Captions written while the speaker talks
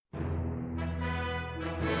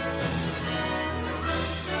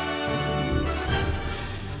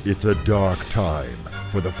It's a dark time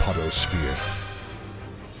for the Podosphere.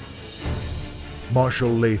 Marshall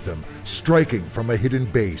Latham, striking from a hidden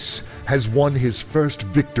base, has won his first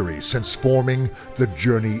victory since forming the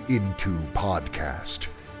Journey Into podcast.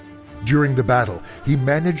 During the battle, he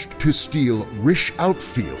managed to steal Rish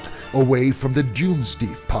Outfield away from the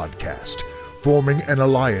Dunesteef podcast, forming an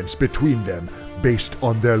alliance between them based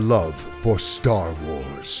on their love for Star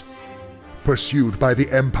Wars. Pursued by the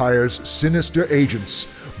Empire's sinister agents,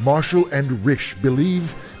 Marshall and Rish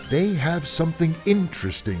believe they have something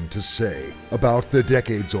interesting to say about the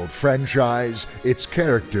decades-old franchise, its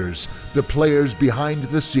characters, the players behind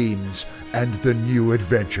the scenes, and the new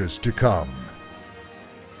adventures to come.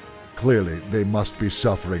 Clearly, they must be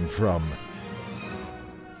suffering from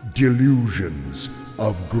delusions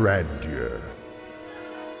of grandeur.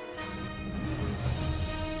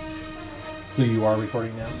 So you are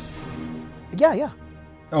recording now? Yeah.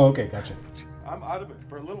 Oh, okay, gotcha. I'm out of it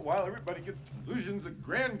for a little while. Everybody gets delusions of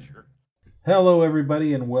grandeur. Hello,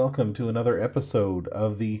 everybody, and welcome to another episode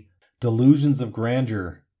of the Delusions of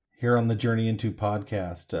Grandeur here on the Journey Into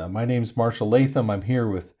podcast. My name's Marshall Latham. I'm here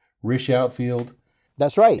with Rish Outfield.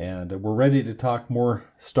 That's right. And we're ready to talk more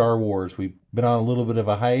Star Wars. We've been on a little bit of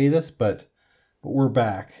a hiatus, but we're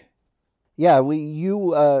back. Yeah,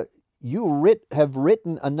 you have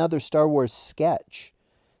written another Star Wars sketch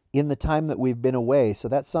in the time that we've been away, so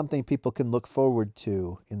that's something people can look forward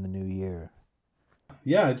to in the new year.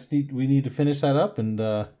 Yeah, we need to finish that up and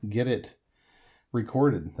get it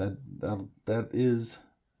recorded. That is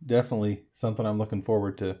definitely something I'm looking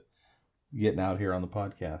forward to getting out here on the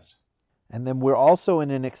podcast. And then we're also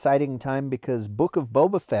in an exciting time because Book of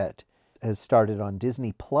Boba Fett has started on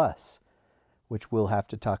Disney Plus, which we'll have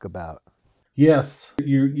to talk about. Yes,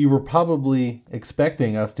 you were probably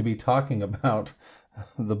expecting us to be talking about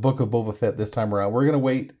the Book of Boba Fett this time around. We're going to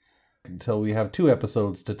wait until we have 2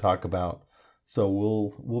 episodes to talk about. So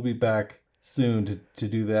we'll be back soon to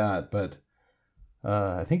do that. But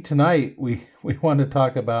I think tonight we want to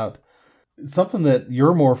talk about something that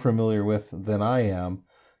you're more familiar with than I am,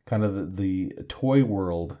 kind of the toy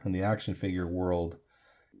world and the action figure world.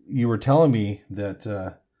 You were telling me that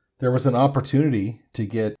there was an opportunity to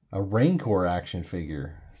get a Rancor action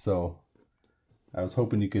figure. So I was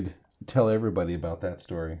hoping you could tell everybody about that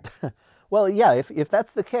story. Well, yeah, if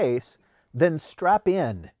that's the case, then strap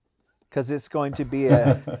in, because it's going to be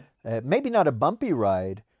a maybe not a bumpy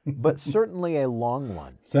ride, but certainly a long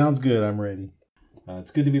one. Sounds good. I'm ready. It's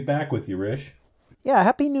good to be back with you, Rish. Yeah,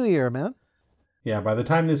 Happy New Year, man. Yeah, by the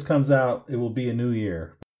time this comes out, it will be a new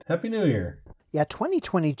year. Happy New Year. Yeah,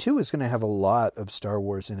 2022 is going to have a lot of Star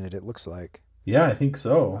Wars in it, it looks like. Yeah, I think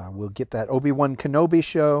so. We'll get that Obi-Wan Kenobi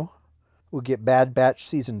show. We'll get Bad Batch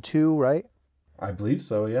Season 2, right? I believe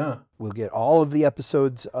so, yeah. We'll get all of the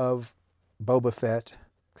episodes of Boba Fett,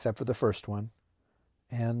 except for the first one.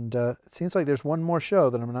 And it seems like there's one more show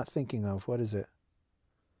that I'm not thinking of. What is it?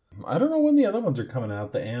 I don't know when the other ones are coming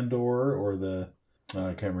out. The Andor or the...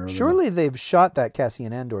 I can't remember. Surely they've shot that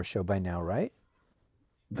Cassian Andor show by now, right?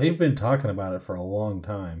 They've been talking about it for a long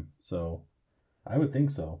time, so I would think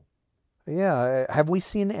so. Yeah. Have we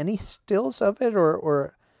seen any stills of it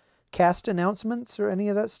or cast announcements or any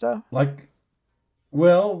of that stuff? Like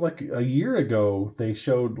a year ago, they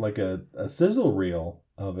showed like a sizzle reel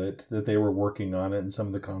of it, that they were working on it and some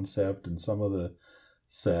of the concept and some of the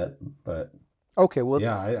set. But okay, well,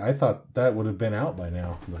 yeah, I thought that would have been out by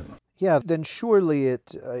now. But yeah, then surely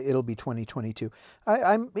it'll be 2022.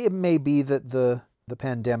 It may be that the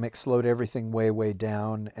pandemic slowed everything way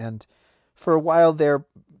down, and for a while there,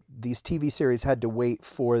 these TV series had to wait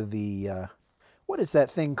for the what is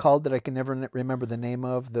that thing called that I can never remember the name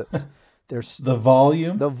of? There's the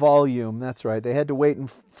volume. The volume, that's right. They had to wait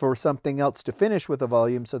for something else to finish with the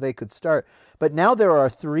volume so they could start. But now there are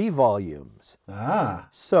 3 volumes.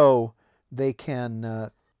 So they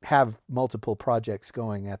can have multiple projects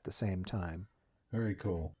going at the same time. Very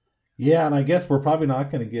cool. Yeah, and I guess we're probably not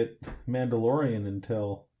going to get Mandalorian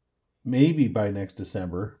until maybe by next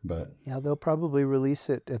December, but yeah, they'll probably release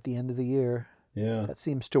it at the end of the year. Yeah, that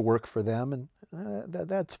seems to work for them, and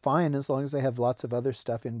that's fine as long as they have lots of other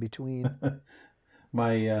stuff in between.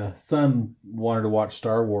 My son wanted to watch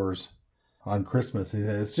Star Wars on Christmas. He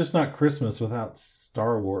said, it's just not Christmas without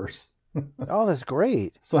Star Wars. Oh, that's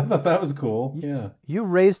great. So I thought that was cool. Yeah. You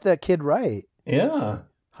raised that kid right. Yeah.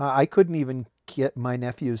 I couldn't even get my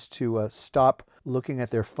nephews to stop looking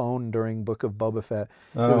at their phone during Book of Boba Fett.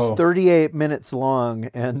 It was 38 minutes long,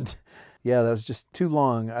 and yeah, that was just too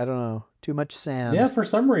long. I don't know. Too much sand. Yeah, for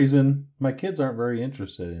some reason, my kids aren't very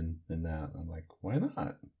interested in that. I'm like, why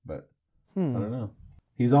not? But I don't know.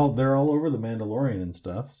 They're all over the Mandalorian and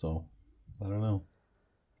stuff, so I don't know.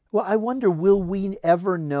 Well, I wonder, will we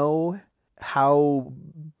ever know how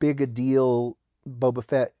big a deal Boba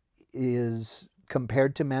Fett is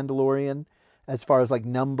compared to Mandalorian, as far as like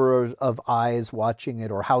numbers of eyes watching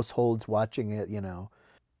it or households watching it, you know?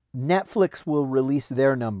 Netflix will release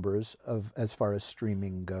their numbers of as far as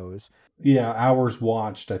streaming goes. Yeah, hours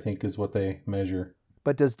watched, I think, is what they measure.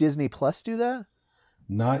 But does Disney Plus do that?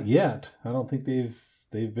 Not yet. I don't think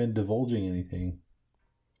they've been divulging anything.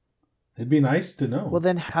 It'd be nice to know. Well,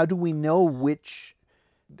 then how do we know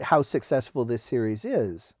how successful this series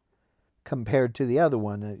is compared to the other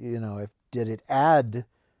one? You know, did it add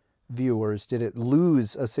viewers? Did it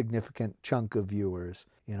lose a significant chunk of viewers?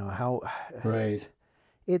 You know, how... Right.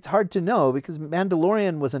 It's hard to know because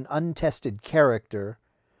Mandalorian was an untested character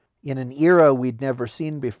in an era we'd never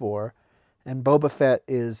seen before, and Boba Fett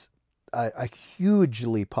is a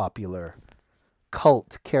hugely popular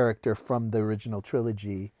cult character from the original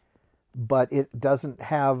trilogy, but it doesn't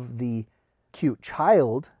have the cute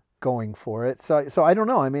child going for it. So I don't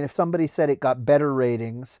know. I mean, if somebody said it got better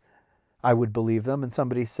ratings, I would believe them, and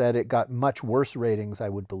somebody said it got much worse ratings, I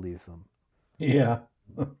would believe them. Yeah.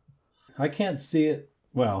 I can't see it.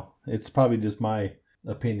 Well, it's probably just my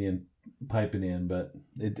opinion piping in, but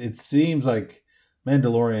it seems like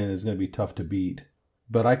Mandalorian is going to be tough to beat.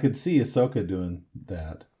 But I could see Ahsoka doing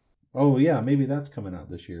that. Oh, yeah, maybe that's coming out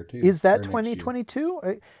this year, too. Is that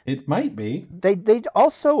 2022? It might be. They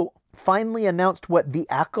also finally announced what The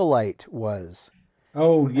Acolyte was.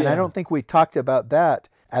 Oh, yeah. And I don't think we talked about that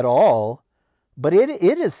at all. But it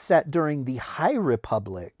is set during the High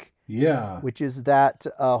Republic. Yeah. Which is that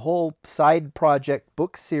whole side project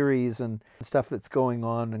book series and stuff that's going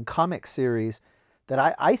on and comic series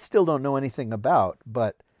that I still don't know anything about.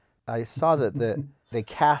 But I saw that they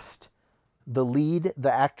cast the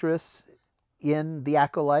actress in The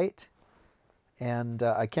Acolyte. And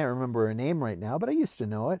I can't remember her name right now, but I used to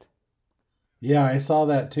know it. Yeah, I saw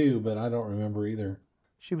that too, but I don't remember either.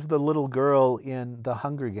 She was the little girl in The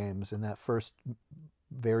Hunger Games in that first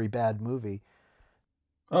very bad movie.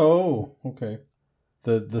 Oh, okay.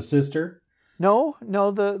 The sister? No,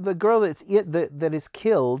 the girl that is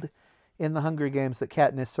killed in the Hunger Games that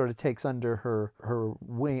Katniss sort of takes under her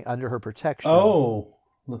wing, under her protection. Oh,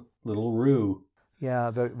 little Rue. Yeah,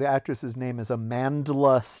 the actress's name is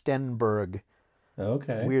Amandla Stenberg.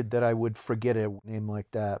 Okay. Weird that I would forget a name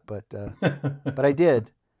like that, but but I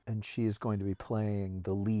did, and she is going to be playing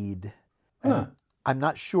the lead. Huh. I'm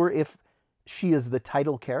not sure if she is the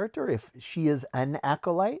title character, if she is an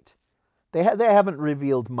acolyte. They haven't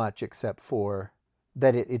revealed much except for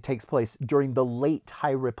that it takes place during the late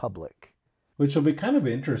High Republic. Which will be kind of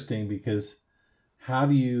interesting because how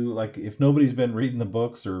do you, like, if nobody's been reading the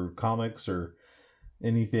books or comics or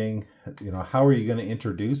anything, you know, how are you going to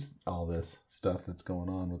introduce all this stuff that's going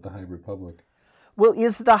on with the High Republic? Well,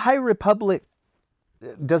 is the High Republic,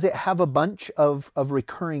 does it have a bunch of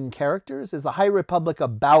recurring characters? Is the High Republic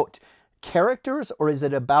about characters, or is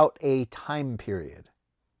it about a time period?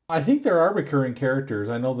 I think there are recurring characters.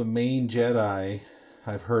 I know the main Jedi,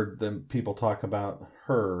 I've heard people talk about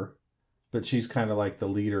her, but she's kind of like the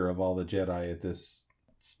leader of all the Jedi at this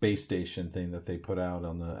space station thing that they put out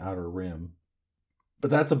on the Outer Rim.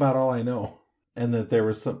 But that's about all I know. And that there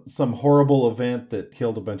was some horrible event that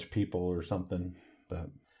killed a bunch of people or something. But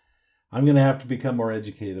I'm going to have to become more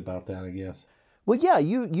educated about that, I guess. Well, yeah,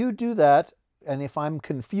 you do that. And if I'm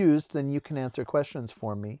confused, then you can answer questions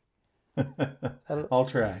for me. I'll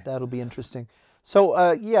try. That'll be interesting.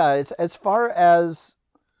 So, yeah, as far as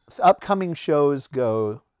upcoming shows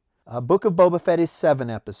go, Book of Boba Fett is 7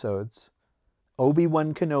 episodes.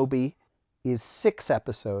 Obi-Wan Kenobi is 6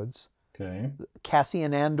 episodes. Okay.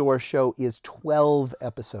 Cassian Andor show is 12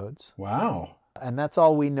 episodes. Wow. And that's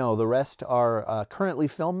all we know. The rest are currently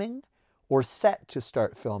filming or set to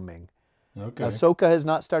start filming. Okay. Ahsoka has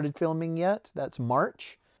not started filming yet. That's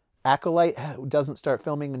March. Acolyte doesn't start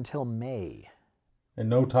filming until May. And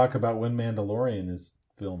no talk about when Mandalorian is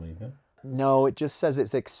filming, huh? No, it just says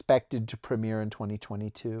it's expected to premiere in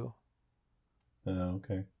 2022. Oh,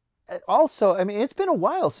 okay. Also, I mean, it's been a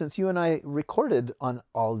while since you and I recorded on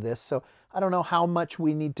all this, so I don't know how much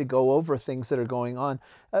we need to go over things that are going on.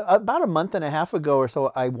 About a month and a half ago or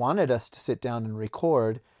so, I wanted us to sit down and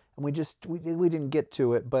record, and we didn't get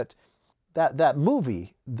to it, but that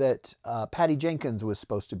movie that Patty Jenkins was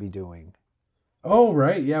supposed to be doing. Oh,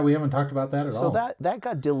 right. Yeah, we haven't talked about that at all. So that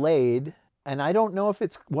got delayed, and I don't know if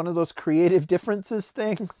it's one of those creative differences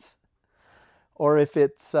things, or if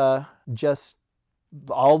it's just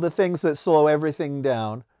all the things that slow everything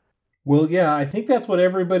down. Well, yeah, I think that's what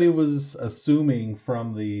everybody was assuming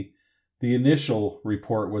from the initial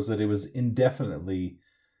report, was that it was indefinitely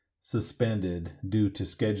suspended due to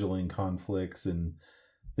scheduling conflicts, and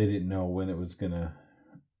they didn't know when it was going to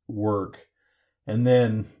work. And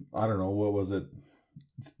then, I don't know, what was it,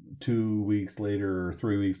 2 weeks later or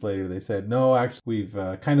 3 weeks later, they said, no, actually, we've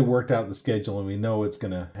kind of worked out the schedule and we know it's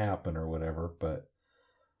going to happen or whatever, but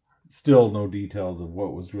still no details of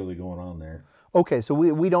what was really going on there. Okay, so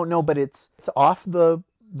we don't know, but it's off the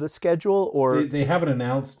schedule, or They haven't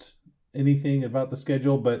announced anything about the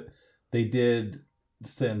schedule, but they did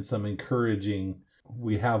send some encouraging,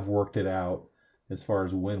 we have worked it out as far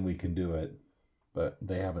as when we can do it, but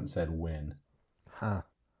they haven't said when. Huh.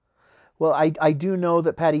 Well, I do know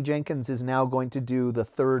that Patty Jenkins is now going to do the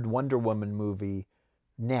third Wonder Woman movie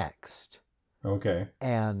next. Okay.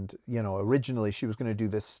 And, originally she was going to do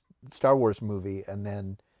this Star Wars movie and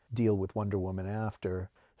then deal with Wonder Woman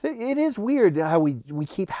after. It is weird how we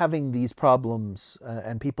keep having these problems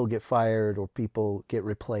and people get fired or people get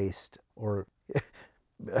replaced or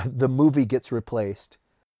the movie gets replaced.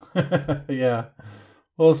 Yeah.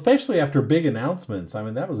 Well, especially after big announcements. I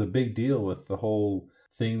mean, that was a big deal with the whole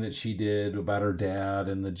thing that she did about her dad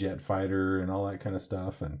and the jet fighter and all that kind of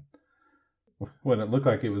stuff. And when it looked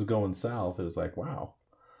like it was going south, it was like, wow,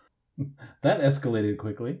 that escalated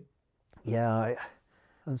quickly. Yeah,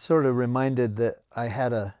 I'm sort of reminded that I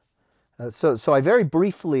had so I very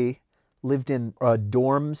briefly lived in a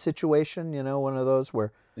dorm situation, one of those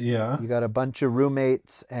where Yeah. you got a bunch of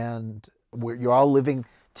roommates and you're all living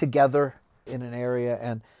together in an area,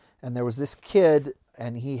 and there was this kid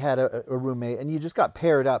and he had a roommate, and you just got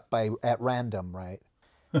paired up at random, right?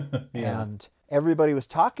 Yeah. And everybody was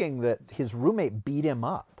talking that his roommate beat him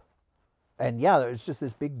up. And yeah, there was just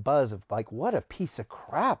this big buzz of like, what a piece of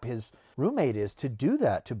crap his roommate is to do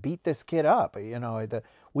that, to beat this kid up.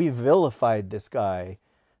 We vilified this guy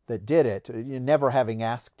that did it, never having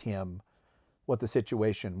asked him what the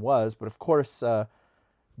situation was. But of course,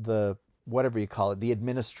 the whatever you call it, the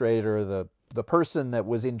administrator, the person that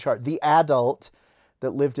was in charge, the adult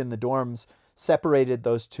that lived in the dorms, separated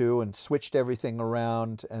those two and switched everything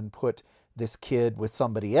around and put this kid with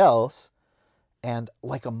somebody else. And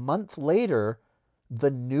like a month later, the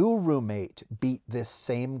new roommate beat this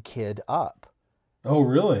same kid up. Oh,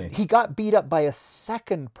 really? He got beat up by a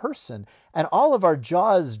second person, and all of our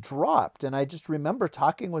jaws dropped. And I just remember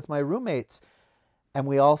talking with my roommates, and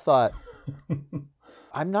we all thought,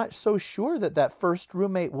 I'm not so sure that first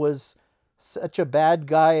roommate was such a bad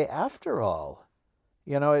guy after all.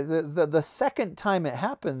 The second time it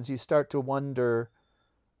happens, you start to wonder,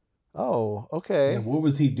 oh, okay. Yeah, what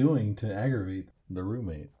was he doing to aggravate the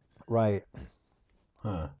roommate? Right.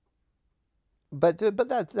 Huh. But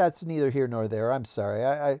that's neither here nor there. I'm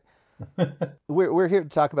sorry. We're here to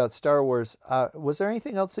talk about Star Wars. Was there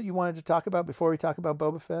anything else that you wanted to talk about before we talk about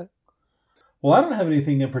Boba Fett? Well, I don't have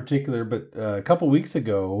anything in particular, but a couple weeks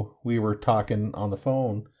ago we were talking on the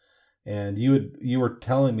phone, and you were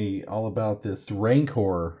telling me all about this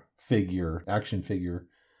Rancor action figure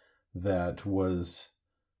that was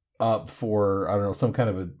up for, I don't know, some kind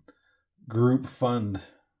of a group fund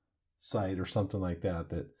site or something like that,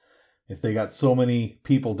 that if they got so many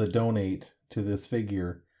people to donate to this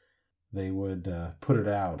figure, they would put it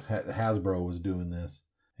out. Hasbro was doing this.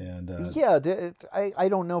 And yeah, I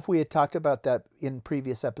don't know if we had talked about that in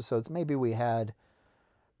previous episodes. Maybe we had.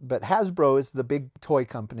 But Hasbro is the big toy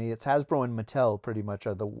company. It's Hasbro and Mattel pretty much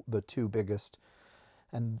are the two biggest.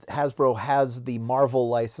 And Hasbro has the Marvel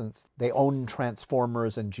license. They own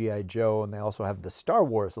Transformers and G.I. Joe, and they also have the Star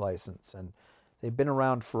Wars license. And they've been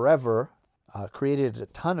around forever, created a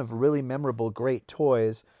ton of really memorable, great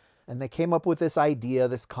toys. And they came up with this idea,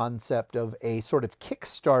 this concept of a sort of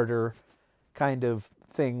Kickstarter kind of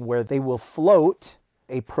thing where they will float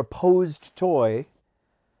a proposed toy.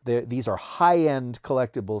 These are high-end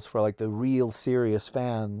collectibles for like the real serious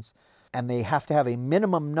fans, and they have to have a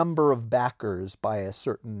minimum number of backers by a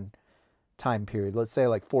certain time period, let's say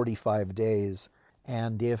like 45 days.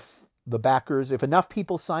 And if enough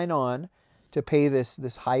people sign on to pay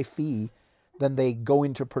this high fee, then they go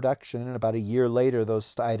into production, and about a year later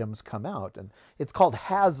those items come out. And it's called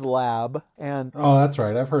HasLab. And oh, that's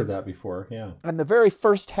right, I've heard that before. Yeah. And the very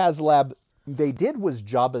first HasLab they did was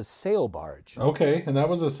Jabba's sail barge. Okay, and that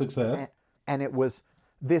was a success. And it was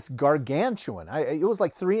this gargantuan. It was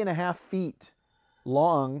like 3.5 feet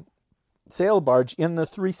long sail barge in the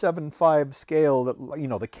 375 scale,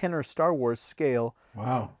 the Kenner Star Wars scale.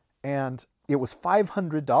 Wow. And it was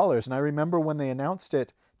 $500. And I remember when they announced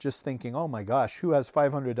it, just thinking, oh my gosh, who has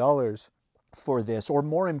 $500 for this? Or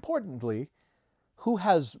more importantly, who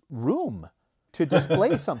has room to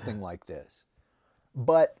display something like this?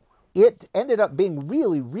 But it ended up being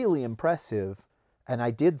really, really impressive And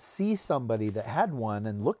I did see somebody that had one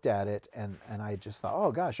and looked at it, and I just thought,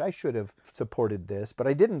 oh gosh, I should have supported this, but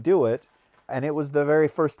I didn't do it. And it was the very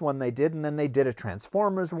first one they did, and then they did a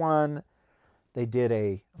Transformers one, they did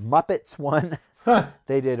a Muppets one,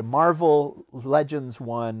 they did a Marvel Legends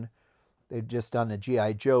one, they've just done a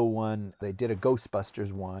G.I. Joe one, they did a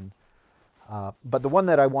Ghostbusters one. But the one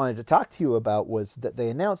that I wanted to talk to you about was that they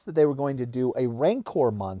announced that they were going to do a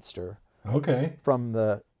Rancor monster. Okay. From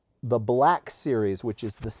the Black series, which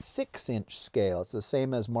is the 6-inch scale. It's the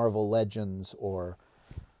same as Marvel Legends or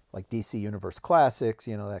like DC Universe Classics,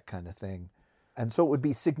 that kind of thing. And so it would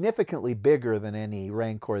be significantly bigger than any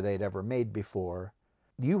Rancor they'd ever made before.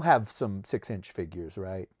 You have some 6-inch figures,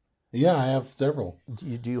 right? Yeah, I have several.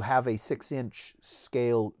 Do you have a 6-inch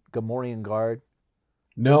scale Gamorrean Guard?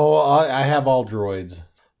 No, I have all droids.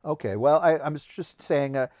 Okay, well, I'm just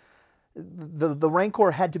saying the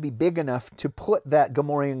Rancor had to be big enough to put that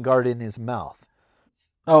Gamorrean Guard in his mouth.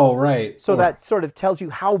 Oh, right. So that sort of tells you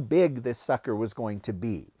how big this sucker was going to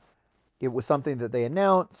be. It was something that they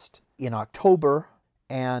announced in October,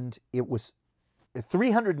 and it was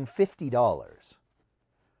 $350,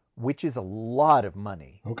 which is a lot of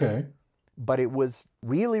money. Okay. But it was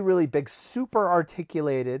really, really big, super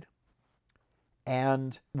articulated.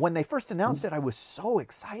 And when they first announced it, I was so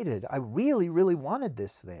excited. I really, really wanted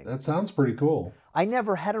this thing. That sounds pretty cool. I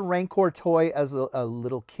never had a Rancor toy as a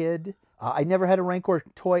little kid. I never had a Rancor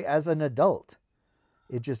toy as an adult.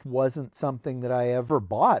 It just wasn't something that I ever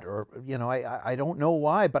bought, or, I don't know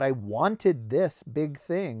why, but I wanted this big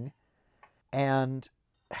thing. And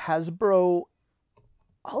Hasbro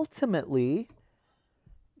ultimately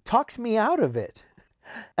talked me out of it.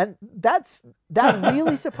 And that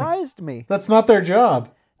really surprised me. That's not their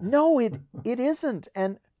job. No, it isn't.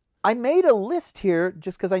 And I made a list here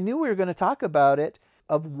just because I knew we were going to talk about it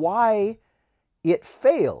of why it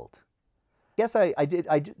failed. Yes, I did.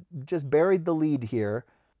 I just buried the lead here.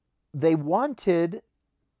 They wanted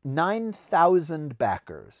 9,000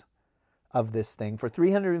 backers of this thing for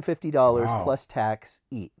 $350 Wow. plus tax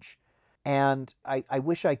each. And I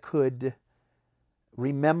wish I could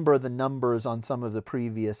remember the numbers on some of the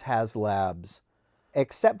previous HasLabs,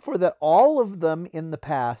 except for that all of them in the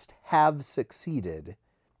past have succeeded,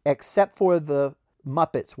 except for the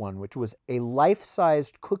Muppets one, which was a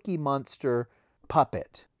life-sized Cookie Monster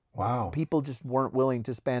puppet. Wow. People just weren't willing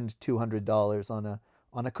to spend $200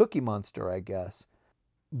 on a Cookie Monster, I guess.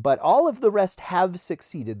 But all of the rest have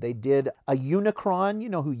succeeded. They did a Unicron. You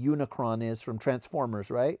know who Unicron is from Transformers,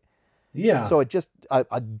 right? Yeah. So it just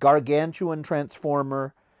a gargantuan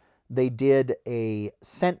transformer. They did a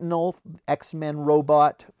Sentinel X-Men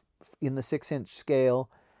robot in the 6-inch scale.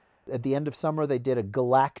 At the end of summer, they did a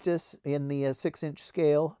Galactus in the 6-inch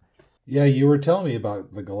scale. Yeah, you were telling me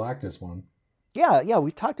about the Galactus one. Yeah,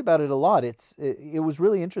 we talked about it a lot. It was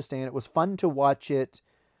really interesting, and it was fun to watch it.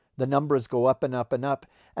 The numbers go up and up and up.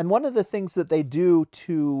 And one of the things that they do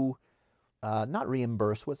to not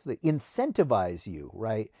reimburse, incentivize you,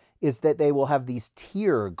 right, is that they will have these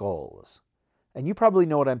tier goals. And you probably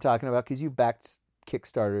know what I'm talking about because you've backed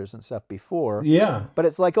Kickstarters and stuff before. Yeah. But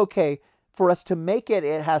it's like, okay, for us to make it,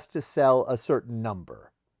 it has to sell a certain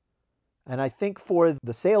number. And I think for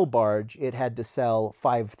the sail barge, it had to sell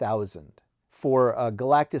 5,000. For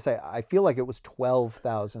Galactus, I feel like it was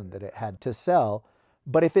 12,000 that it had to sell.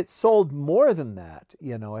 But if it sold more than that,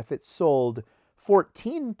 if it sold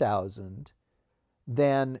 14,000,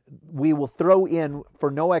 then we will throw in,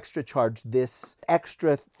 for no extra charge, this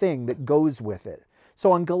extra thing that goes with it.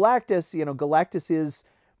 So on Galactus, Galactus is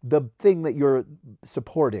the thing that you're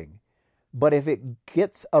supporting. But if it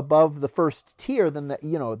gets above the first tier, then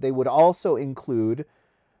they would also include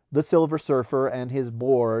the Silver Surfer and his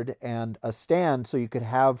board and a stand, so you could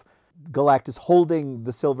have Galactus holding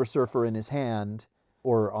the Silver Surfer in his hand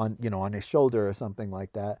or on his shoulder or something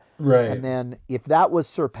like that. Right. And then if that was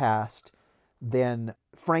surpassed, then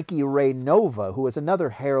Frankie Ray Nova, who was another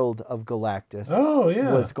herald of Galactus,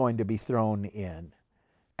 was going to be thrown in.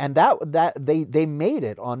 And that they made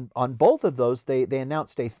it on both of those. They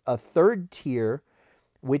announced a third tier,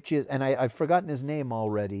 which is, and I've forgotten his name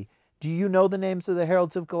already. Do you know the names of the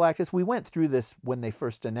heralds of Galactus? We went through this when they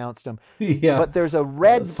first announced them. Yeah. But there's a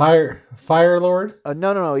red Fire Lord?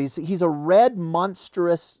 No. He's a red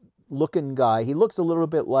monstrous looking guy. He looks a little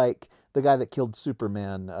bit like the guy that killed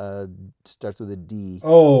Superman. Starts with a D.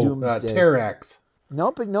 Oh, Doomsday. Terrax.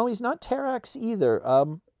 No, he's not Terrax either.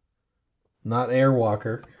 Not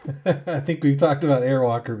Airwalker. I think we've talked about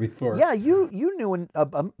Airwalker before. Yeah, you knew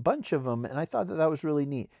a bunch of them, and I thought that was really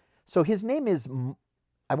neat. So his name is,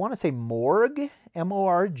 I want to say Morg,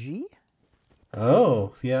 M-O-R-G.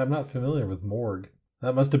 Oh, yeah, I'm not familiar with Morg.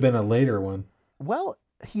 That must have been a later one. Well,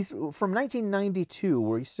 he's from 1992.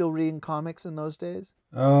 Were you still reading comics in those days?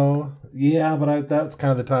 Oh, yeah, but that's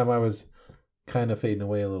kind of the time I was kind of fading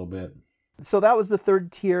away a little bit. So that was the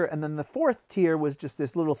third tier. And then the fourth tier was just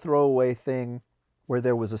this little throwaway thing where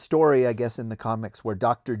there was a story, I guess, in the comics where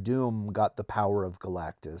Doctor Doom got the power of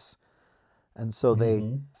Galactus. And so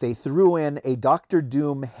they threw in a Doctor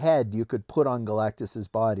Doom head you could put on Galactus's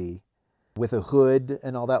body with a hood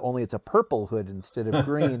and all that, only it's a purple hood instead of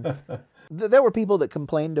green. There were people that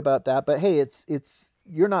complained about that, but hey, it's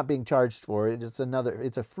you're not being charged for it. It's a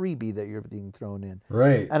freebie that you're being thrown in.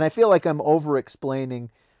 Right. And I feel like I'm over-explaining,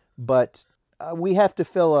 but we have to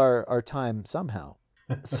fill our time somehow.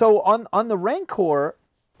 So on the Rancor,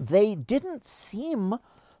 they didn't seem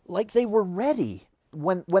like they were ready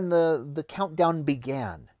when the countdown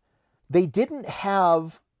began. They didn't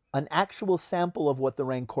have an actual sample of what the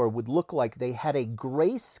Rancor would look like. They had a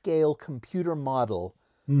grayscale computer model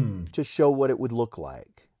to show what it would look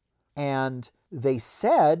like. And they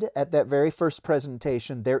said at that very first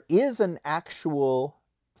presentation, there is an actual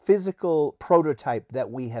physical prototype that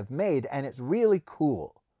we have made, and it's really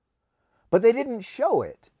cool. But they didn't show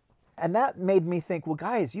it. And that made me think, well,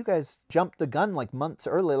 guys, you guys jumped the gun like months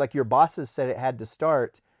early. Like your bosses said it had to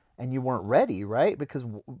start, and you weren't ready, right? Because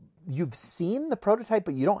you've seen the prototype,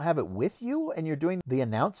 but you don't have it with you, and you're doing the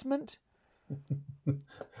announcement.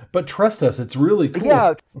 But trust us, it's really cool.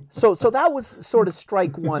 Yeah, so that was sort of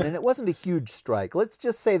strike one, and it wasn't a huge strike. Let's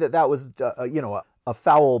just say that was a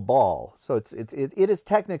foul ball. So it is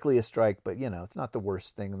technically a strike, but it's not the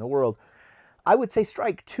worst thing in the world. I would say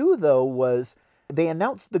strike two though was they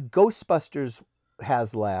announced the Ghostbusters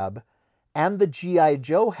HasLab and the G.I.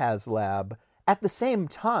 Joe HasLab at the same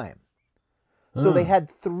time. So they had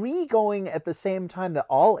three going at the same time that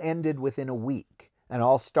all ended within a week and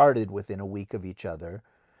all started within a week of each other.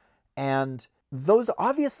 And those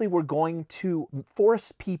obviously were going to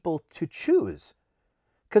force people to choose,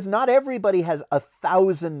 because not everybody has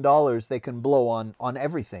 $1,000 they can blow on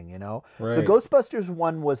everything, Right. The Ghostbusters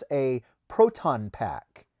one was a proton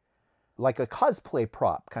pack, like a cosplay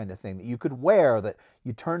prop kind of thing that you could wear, that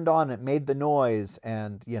you turned on, it made the noise,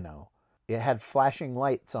 and, it had flashing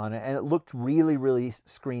lights on it, and it looked really, really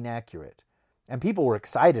screen accurate. And people were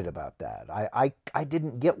excited about that. I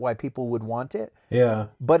didn't get why people would want it. Yeah.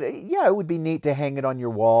 But yeah, it would be neat to hang it on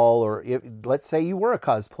your wall, or let's say you were a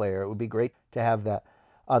cosplayer. It would be great to have that.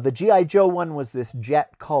 The G.I. Joe one was this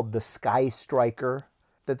jet called the Sky Striker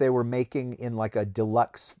that they were making in like a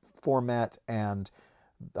deluxe format, and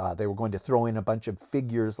they were going to throw in a bunch of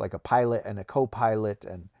figures like a pilot and a co-pilot.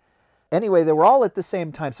 And anyway, they were all at the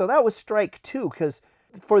same time. So that was strike two, because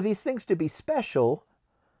for these things to be special,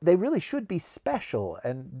 they really should be special,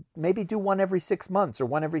 and maybe do one every 6 months or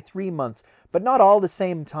one every 3 months, but not all the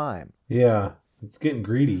same time. Yeah, it's getting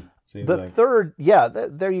greedy. Third, yeah,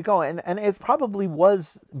 there you go. And it probably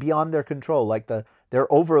was beyond their control. Like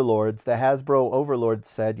their overlords, the Hasbro overlords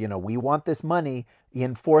said, we want this money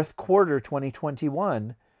in fourth quarter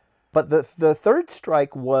 2021. But the third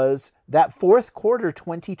strike was that fourth quarter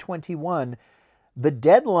 2021, the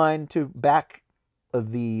deadline to back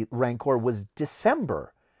the Rancor was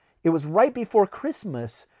December. It was right before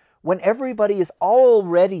Christmas, when everybody is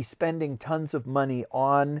already spending tons of money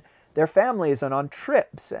on their families and on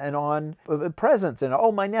trips and on presents, and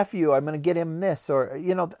my nephew, I'm going to get him this, or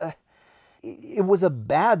it was a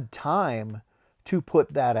bad time to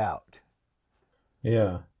put that out.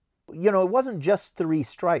 Yeah. It wasn't just three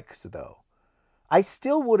strikes though. I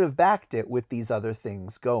still would have backed it with these other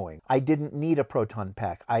things going. I didn't need a proton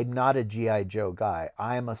pack. I'm not a G.I. Joe guy.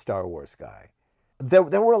 I'm a Star Wars guy. There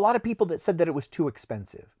were a lot of people that said that it was too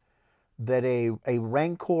expensive, that a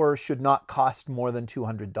Rancor should not cost more than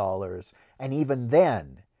 $200. And even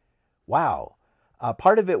then, wow.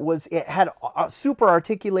 Part of it was it had super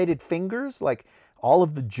articulated fingers, like all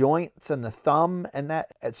of the joints and the thumb and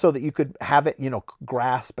that, so that you could have it,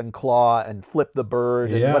 grasp and claw and flip the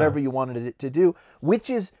bird and whatever you wanted it to do, which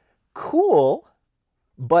is cool.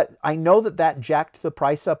 But I know that jacked the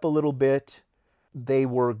price up a little bit. They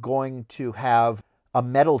were going to have a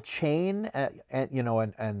metal chain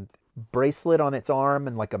and bracelet on its arm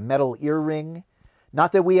and like a metal earring.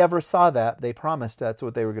 Not that we ever saw that. They promised that's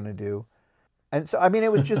what they were going to do. And so,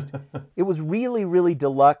 it was just, it was really, really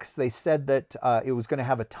deluxe. They said that it was going to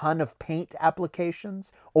have a ton of paint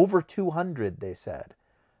applications, over 200, they said.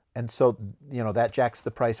 And so, that jacks the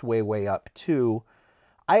price way, way up too.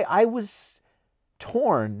 I was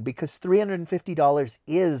torn, because $350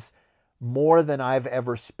 is more than I've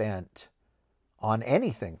ever spent on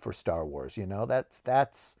anything for Star Wars.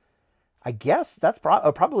 That's I guess that's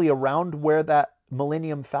probably around where that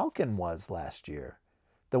Millennium Falcon was last year.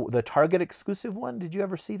 the Target exclusive one. Did you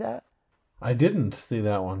ever see that? I didn't see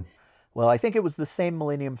that one. Well, I think it was the same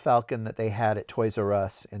Millennium Falcon that they had at Toys R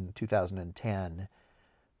Us in 2010,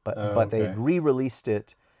 but they re-released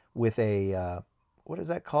it with a what is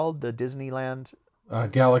that called? The Disneyland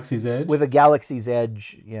Galaxy's Edge? with a Galaxy's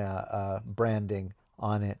Edge, branding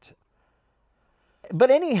on it.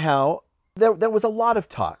 But anyhow, there was a lot of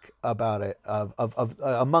talk about it of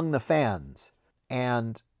among the fans,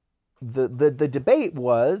 and the debate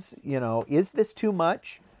was, is this too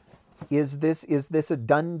much? Is this a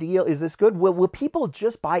done deal? Is this good? Will people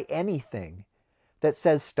just buy anything that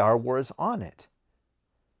says Star Wars on it?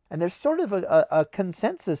 And there's sort of a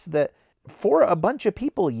consensus that for a bunch of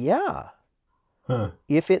people, yeah. Huh.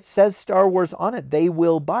 If it says Star Wars on it, they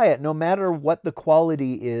will buy it, no matter what the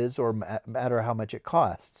quality is or matter how much it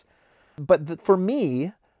costs. But for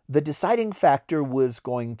me, the deciding factor was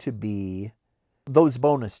going to be those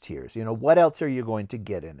bonus tiers. What else are you going to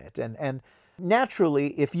get in it? And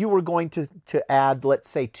naturally, if you were going to add, let's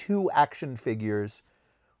say, 2 action figures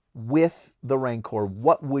with the Rancor,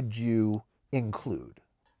 what would you include?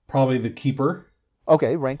 Probably the Keeper.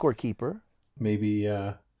 Okay, Rancor Keeper. Maybe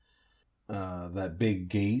that big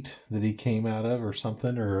gate that he came out of or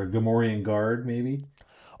something, or a Gamorrean guard, maybe.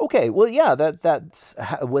 Okay, well, yeah, that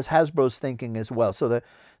was Hasbro's thinking as well. So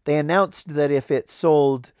they announced that if it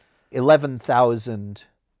sold 11,000,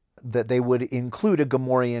 that they would include a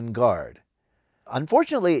Gamorrean guard.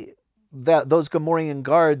 Unfortunately, those Gamorrean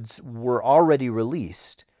guards were already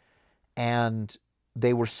released, and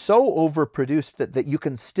they were so overproduced that you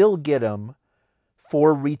can still get them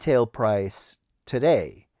for retail price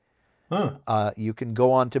today. Huh. You can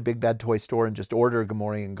go on to Big Bad Toy Store and just order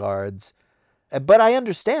Gamorrean guards. But I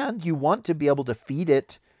understand you want to be able to feed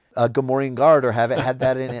it a Gamorrean guard or have it had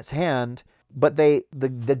that in its hand. But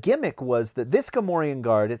the gimmick was that this Gamorrean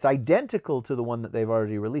guard, it's identical to the one that they've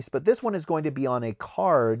already released, but this one is going to be on a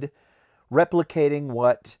card replicating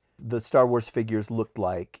what the Star Wars figures looked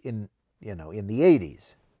like in the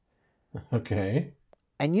 80s. Okay.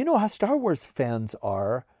 And you know how Star Wars fans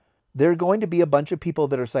are. There are going to be a bunch of people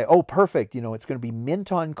that are saying, oh, perfect, it's going to be mint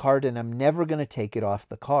on card and I'm never going to take it off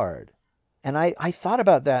the card. And I thought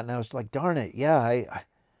about that and I was like, darn it, yeah,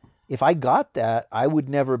 if I got that, I would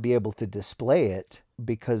never be able to display it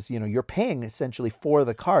because, you're paying essentially for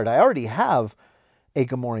the card. I already have a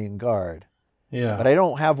Gamorrean guard. Yeah. But I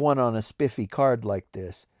don't have one on a spiffy card like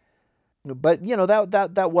this. But,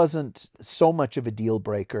 that wasn't so much of a deal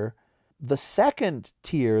breaker. The second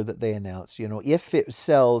tier that they announced, if it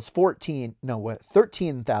sells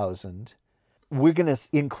 13,000, we're going to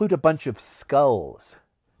include a bunch of skulls,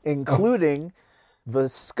 including the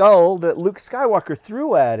skull that Luke Skywalker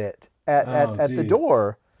threw at it at the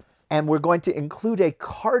door. And we're going to include a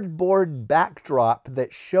cardboard backdrop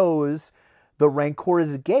that shows the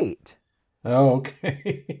Rancor's gate. Oh,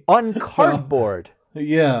 okay. On cardboard. Well,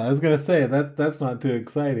 yeah, I was going to say, that's not too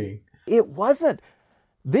exciting. It wasn't.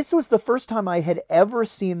 This was the first time I had ever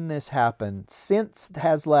seen this happen since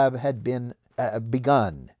HasLab had been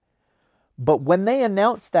begun. But when they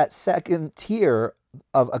announced that second tier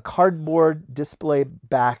of a cardboard display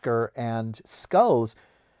backer and skulls,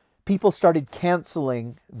 people started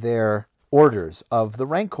canceling their orders of the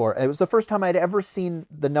Rancor. It was the first time I'd ever seen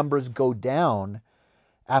the numbers go down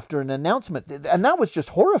after an announcement. And that was just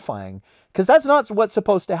horrifying because that's not what's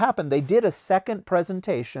supposed to happen. They did a second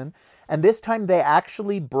presentation, and this time they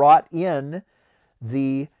actually brought in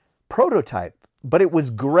the prototype, but it was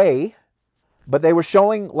gray. But they were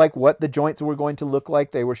showing like what the joints were going to look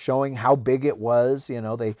like. They were showing how big it was.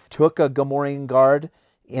 They took a Gamorrean guard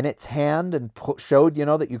in its hand and showed,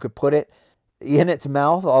 that you could put it in its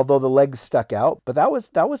mouth, although the legs stuck out. But that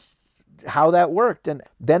was how that worked. And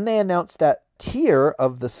then they announced that tier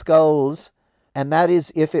of the skulls, and that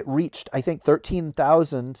is if it reached, I think,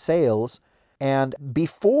 13,000 sales. And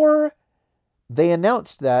before they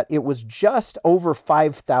announced that, it was just over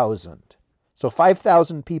 5,000. So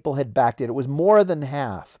 5,000 people had backed it. It was more than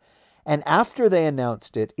half. And after they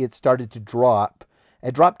announced it, it started to drop.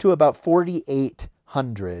 It dropped to about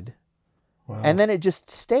 4,800. Wow. And then it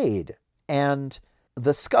just stayed. And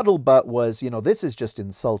the scuttlebutt was, this is just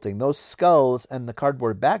insulting. Those skulls and the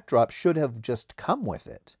cardboard backdrop should have just come with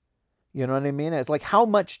it. You know what I mean? It's like, how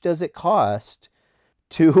much does it cost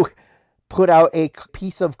to put out a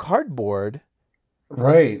piece of cardboard?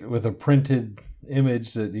 Right, with a printed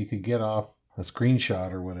image that you could get off a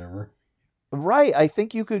screenshot or whatever. Right. I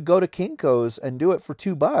think you could go to Kinko's and do it for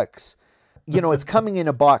 $2. It's coming in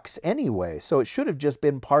a box anyway, so it should have just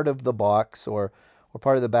been part of the box or were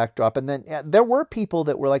part of the backdrop. And then there were people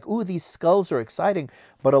that were like, ooh, these skulls are exciting.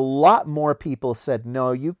 But a lot more people said,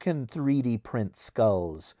 no, you can 3D print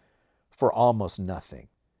skulls for almost nothing.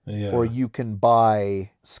 Yeah. Or you can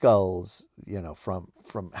buy skulls,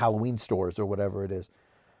 from Halloween stores or whatever it is.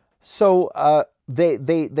 So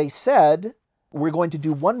they said, we're going to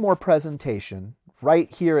do one more presentation right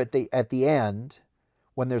here at the end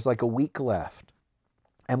when there's like a week left.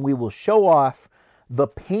 And we will show off the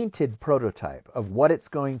painted prototype of what it's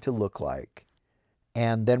going to look like.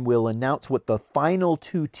 And then we'll announce what the final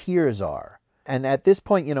 2 tiers are. And at this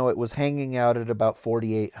point, it was hanging out at about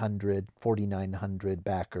 4,800, 4,900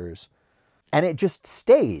 backers. And it just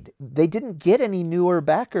stayed. They didn't get any newer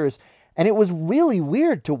backers. And it was really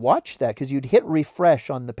weird to watch that because you'd hit refresh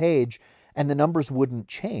on the page and the numbers wouldn't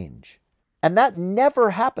change. And that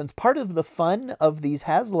never happens. Part of the fun of these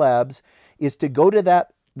HasLabs is to go to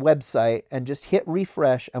that website and just hit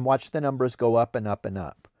refresh and watch the numbers go up and up and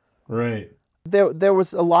up. Right. There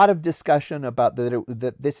was a lot of discussion about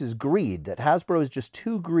that this is greed, that Hasbro is just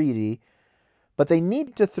too greedy, but they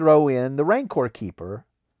need to throw in the Rancor Keeper,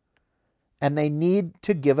 and they need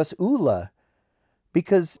to give us Ula,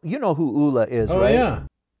 because you know who Ula is, right? Oh, yeah.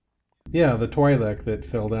 Yeah, the Twi'lek that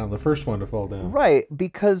fell down, the first one to fall down. Right,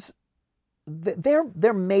 because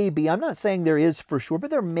there may be, I'm not saying there is for sure,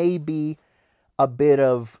 but there may be a bit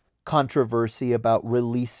of controversy about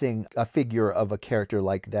releasing a figure of a character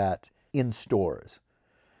like that in stores.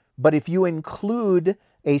 But if you include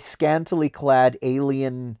a scantily clad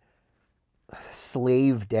alien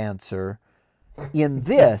slave dancer in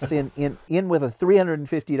this, in with a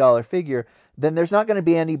 $350 figure, then there's not going to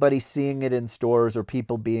be anybody seeing it in stores or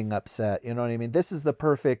people being upset. You know what I mean? This is the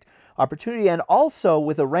perfect opportunity. And also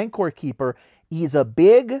with a Rancor Keeper, he's a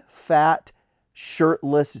big, fat,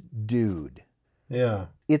 shirtless dude. Yeah.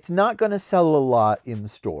 It's not going to sell a lot in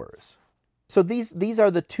stores. So these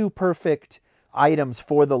are the 2 perfect items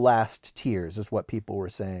for the last tiers, is what people were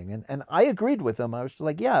saying. And I agreed with them. I was just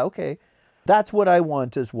like, yeah, okay, that's what I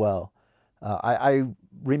want as well. I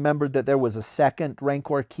remembered that there was a second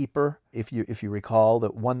Rancor Keeper, if you recall,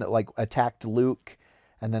 that one that like attacked Luke,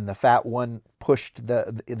 and then the fat one pushed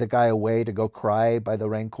the guy away to go cry by the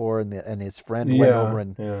Rancor, and his friend went over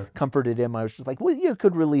and comforted him. I was just like, well, you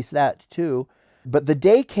could release that too. But the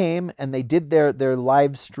day came and they did their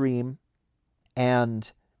live stream, and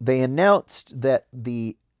they announced that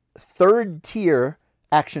the 3rd tier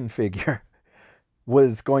action figure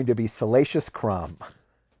was going to be Salacious Crumb.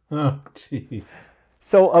 Oh, geez.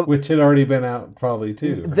 So, which had already been out probably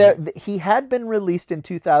too. Right? He had been released in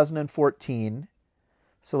 2014,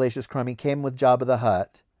 Salacious Crumb. He came with Jabba the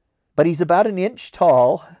Hutt. But he's about an inch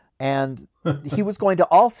tall, and he was going to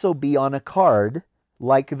also be on a card,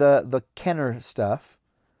 like the Kenner stuff.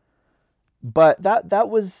 But that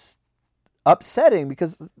was upsetting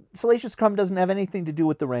because Salacious Crumb doesn't have anything to do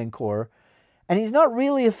with the Rancor, and he's not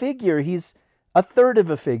really a figure. He's a third of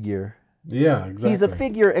a figure. Yeah, exactly. He's a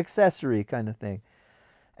figure accessory kind of thing.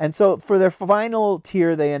 And so for their final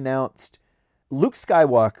tier, they announced Luke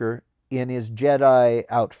Skywalker in his Jedi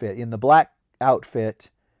outfit, in the black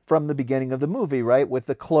outfit from the beginning of the movie, right? With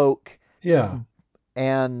the cloak. Yeah.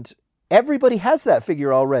 And everybody has that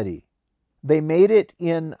figure already. They made it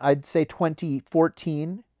in, I'd say,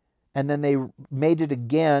 2014. And then they made it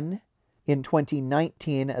again in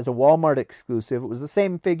 2019 as a Walmart exclusive. It was the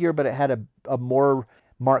same figure, but it had a more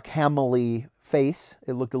Mark Hamill-y face.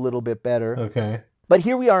 It looked a little bit better. Okay. But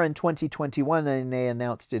here we are in 2021, and they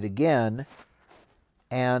announced it again.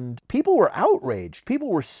 And people were outraged. People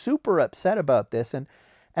were super upset about this. And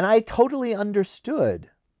I totally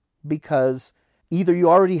understood, because either you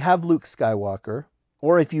already have Luke Skywalker,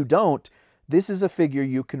 or if you don't, this is a figure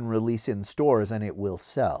you can release in stores and it will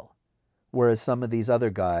sell. Whereas some of these other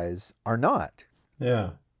guys are not.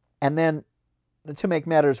 Yeah. And then, to make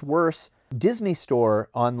matters worse, Disney Store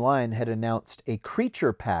online had announced a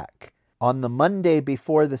creature pack on the Monday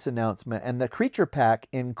before this announcement, and the creature pack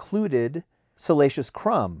included Salacious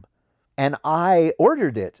Crumb. And I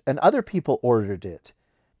ordered it, and other people ordered it.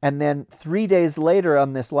 And then 3 days later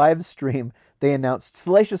on this live stream, they announced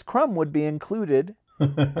Salacious Crumb would be included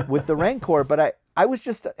with the Rancor, but I was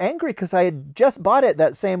just angry because I had just bought it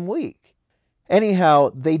that same week.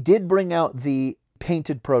 Anyhow, they did bring out the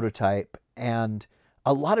painted prototype, and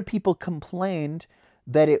a lot of people complained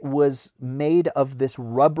that it was made of this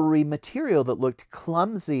rubbery material that looked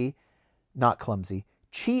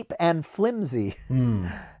cheap and flimsy.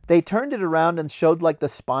 They turned it around and showed like the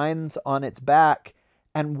spines on its back,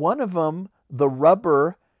 and one of them, the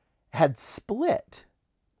rubber, had split.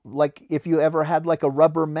 Like if you ever had like a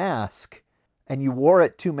rubber mask and you wore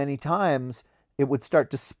it too many times, it would start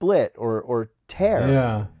to split or tear.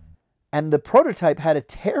 Yeah. And the prototype had a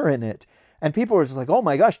tear in it. And people were just like, oh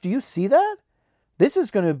my gosh, do you see that? This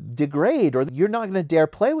is going to degrade, or you're not going to dare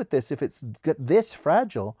play with this if it's this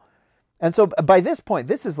fragile. And so by this point,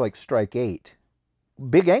 this is like strike 8.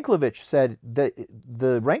 Big Anklevich said that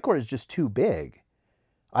the Rancor is just too big.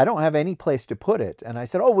 I don't have any place to put it. And I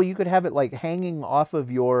said, oh, well, you could have it like hanging off of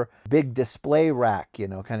your big display rack,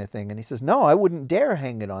 kind of thing. And he says, no, I wouldn't dare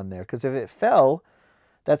hang it on there, because if it fell,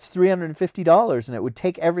 that's $350 and it would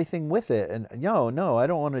take everything with it. And no, I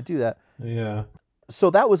don't want to do that. Yeah. So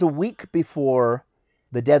that was a week before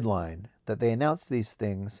the deadline that they announced these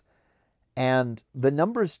things. And the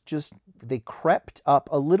numbers they crept up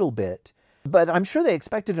a little bit. But I'm sure they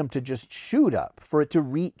expected them to just shoot up, for it to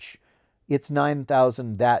reach its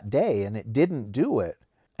 9,000 that day, and it didn't do it.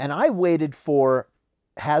 And I waited for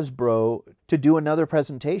Hasbro to do another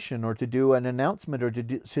presentation or to do an announcement or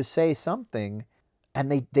to say something,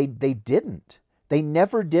 and they didn't. They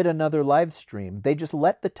never did another live stream. They just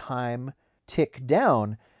let the time tick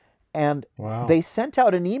down, and Wow. They sent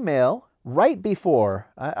out an email right before,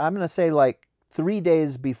 I'm going to say like 3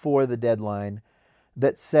 days before the deadline,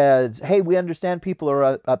 that says, hey, we understand people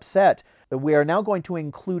are upset. We are now going to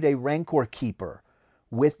include a Rancor keeper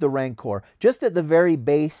with the Rancor, just at the very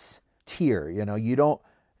base tier.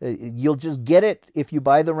 You'll just get it if you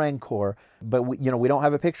buy the Rancor, but we don't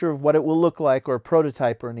have a picture of what it will look like or a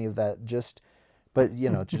prototype or any of that. Just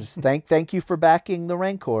thank you for backing the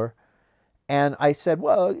Rancor. And I said,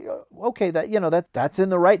 well, okay, that's in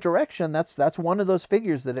the right direction. That's one of those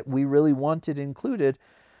figures that we really wanted included.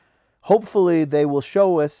 Hopefully they will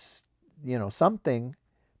show us, something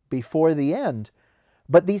before the end.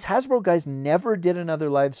 But these Hasbro guys never did another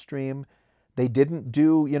live stream. They didn't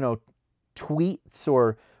do, tweets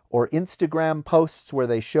or Instagram posts where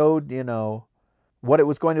they showed, what it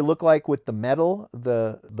was going to look like with the metal.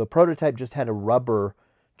 The prototype just had a rubber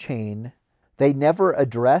chain. They never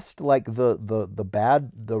addressed like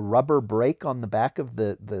the rubber break on the back of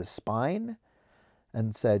the spine,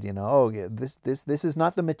 and said, this is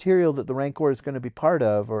not the material that the Rancor is going to be part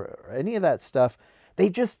of, or any of that stuff. They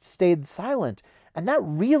just stayed silent. And that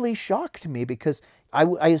really shocked me, because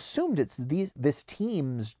I assumed it's this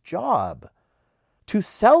team's job to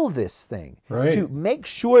sell this thing, Right. to make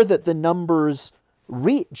sure that the numbers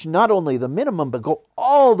reach not only the minimum, but go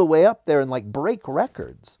all the way up there and like break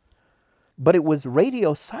records. But it was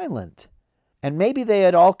radio silent. And maybe they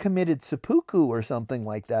had all committed seppuku or something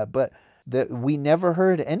like that, but that we never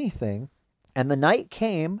heard anything. And the night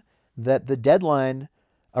came that the deadline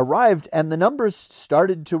arrived and the numbers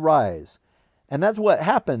started to rise. And that's what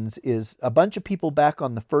happens, is a bunch of people back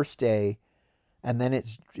on the first day, and then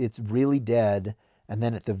it's really dead. And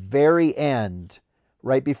then at the very end,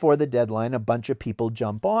 right before the deadline, a bunch of people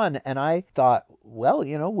jump on. And I thought, well,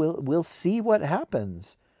 we'll see what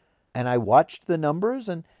happens. And I watched the numbers,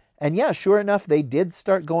 and yeah, sure enough, they did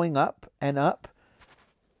start going up and up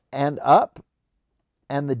and up.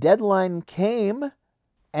 And the deadline came,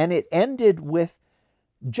 and it ended with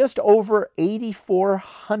just over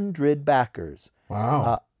 8,400 backers.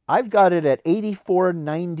 Wow. I've got it at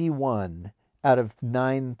 8,491 out of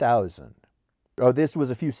 9,000. Oh, this was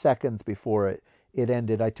a few seconds before it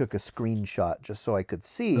ended. I took a screenshot just so I could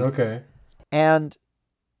see. Okay. And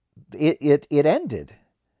it ended.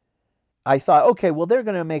 I thought, okay, well, they're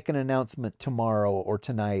going to make an announcement tomorrow or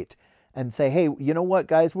tonight and say, hey, you know what,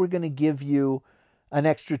 guys, we're going to give you an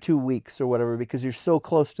extra 2 weeks or whatever because you're so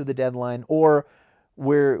close to the deadline, or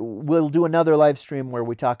we'll do another live stream where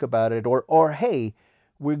we talk about it, or hey,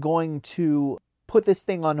 we're going to put this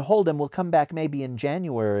thing on hold and we'll come back maybe in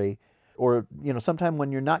January, or sometime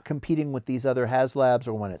when you're not competing with these other HasLabs,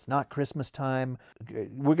 or when it's not Christmas time.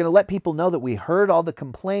 We're going to let people know that we heard all the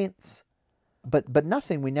complaints, but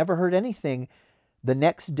nothing. We never heard anything. The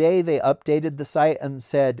next day they updated the site and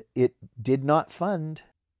said it did not fund.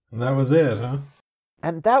 And that was it, huh?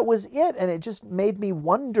 And that was it. And it just made me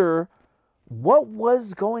wonder what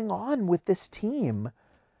was going on with this team.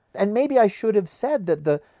 And maybe I should have said that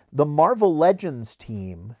the Marvel Legends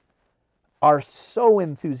team are so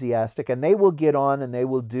enthusiastic, and they will get on and they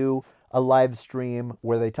will do a live stream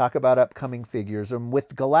where they talk about upcoming figures. And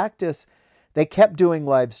with Galactus, they kept doing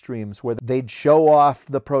live streams where they'd show off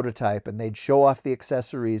the prototype and they'd show off the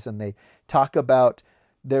accessories, and they talk about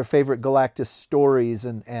their favorite Galactus stories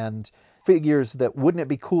and figures that wouldn't it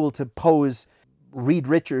be cool to pose Reed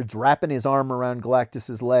Richards wrapping his arm around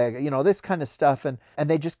Galactus's leg, this kind of stuff. And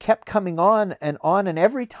they just kept coming on. And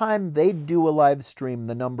every time they'd do a live stream,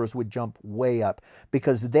 the numbers would jump way up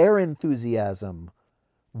because their enthusiasm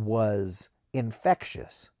was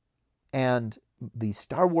infectious. And the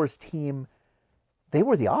Star Wars team, they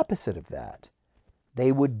were the opposite of that.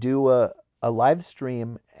 they would do a live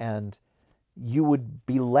stream and you would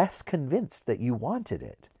be less convinced that you wanted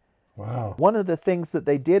it. Wow. One of the things that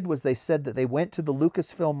they did was they said that they went to the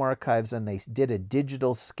Lucasfilm archives and they did a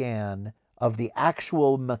digital scan of the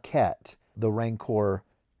actual maquette, the Rancor,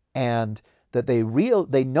 and that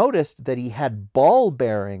they noticed that he had ball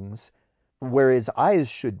bearings where his eyes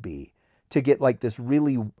should be to get like this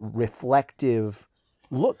really reflective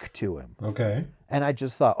look to him. Okay. And I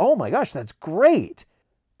just thought, oh my gosh, that's great.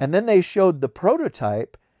 And then they showed the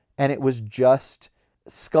prototype and it was just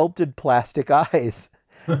sculpted plastic eyes.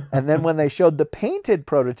 And then when they showed the painted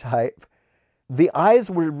prototype, the eyes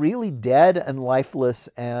were really dead and lifeless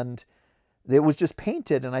and it was just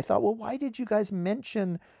painted. And I thought, well, why did you guys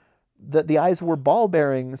mention that the eyes were ball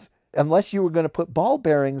bearings unless you were going to put ball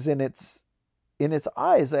bearings in its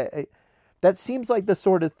eyes? That seems like the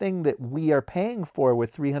sort of thing that we are paying for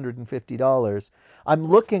with $350. I'm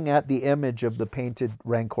looking at the image of the painted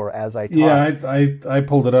Rancor as I talk. Yeah, I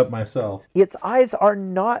pulled it up myself. Its eyes are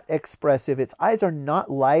not expressive. Its eyes are not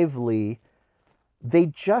lively. They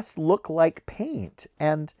just look like paint.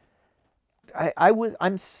 And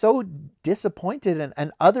I'm so disappointed,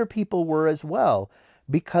 and other people were as well.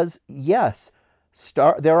 Because yes,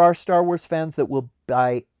 there are Star Wars fans that will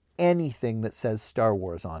buy anything that says Star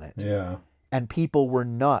Wars on it. Yeah. And people were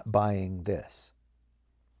not buying this.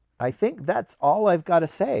 I think that's all I've got to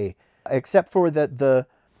say, except for that the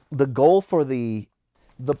goal for the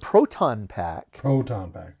Proton Pack.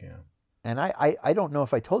 Proton Pack, yeah. And I don't know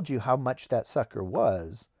if I told you how much that sucker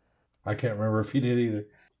was. I can't remember if you did either.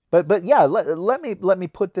 But yeah, let me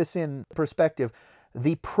put this in perspective.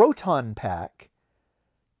 The Proton Pack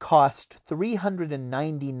cost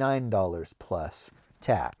 $399 plus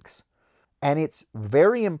tax. And it's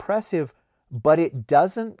very impressive, but it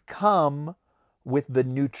doesn't come with the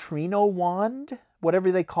neutrino wand,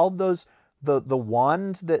 whatever they called those, the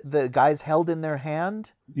wand that the guys held in their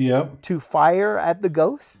hand. Yep. To fire at the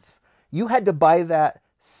ghosts. You had to buy that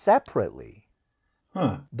separately.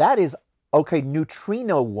 Huh. That is, okay,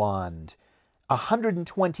 neutrino wand,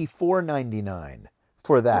 $124.99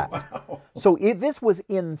 for that. Wow. So this was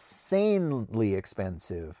insanely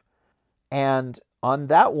expensive. And on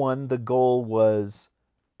that one, the goal was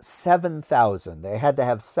 7,000. They had to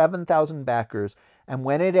have 7,000 backers. And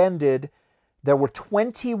when it ended, there were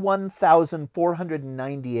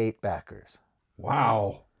 21,498 backers.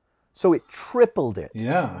 Wow. So it tripled it.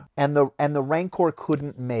 Yeah. And the Rancor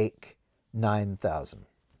couldn't make 9,000.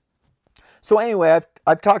 So anyway,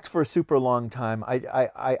 I've talked for a super long time.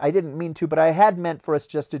 I didn't mean to, but I had meant for us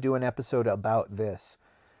just to do an episode about this.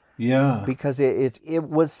 Yeah. Because it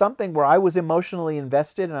was something where I was emotionally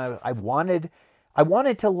invested, and I wanted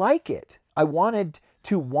to like it. I wanted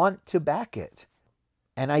to want to back it.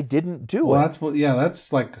 And I didn't do it.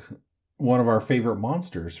 That's like one of our favorite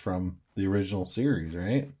monsters from the original series,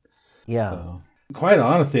 right? Yeah. So, quite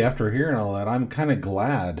honestly, after hearing all that, I'm kind of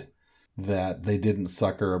glad that they didn't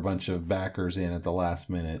sucker a bunch of backers in at the last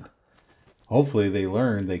minute. Hopefully they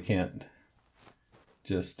learned they can't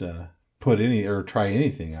just put any or try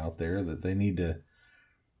anything out there, that they need to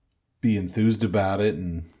be enthused about it,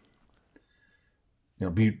 and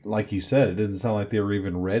be, like you said, it didn't sound like they were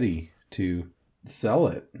even ready to sell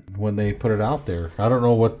it when they put it out there. I don't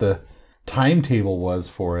know what the timetable was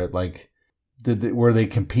for it. Like, were they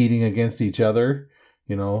competing against each other?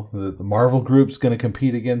 The Marvel group's going to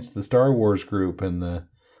compete against the Star Wars group and the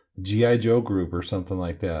G.I. Joe group or something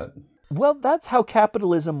like that. Well, that's how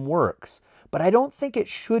capitalism works. But I don't think it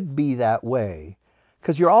should be that way,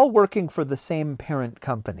 because you're all working for the same parent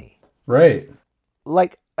company. Right.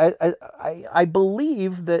 Like, I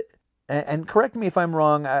believe that, and correct me if I'm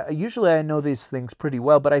wrong, usually I know these things pretty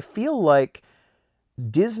well, but I feel like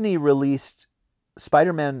Disney released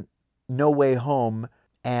Spider-Man No Way Home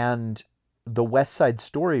and the West Side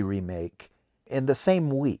Story remake in the same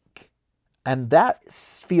week. And that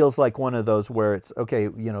feels like one of those where it's, okay,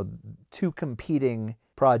 two competing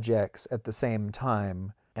projects at the same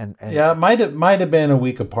time. And yeah, it might have been a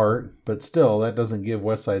week apart, but still, that doesn't give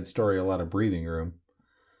West Side Story a lot of breathing room.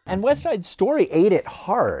 And West Side Story ate it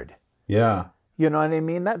hard. Yeah. You know what I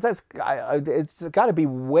mean? It's got to be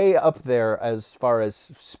way up there as far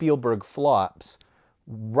as Spielberg flops,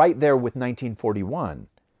 right there with 1941.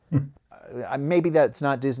 Maybe that's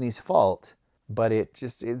not Disney's fault, but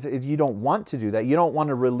you don't want to do that. You don't want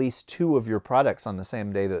to release two of your products on the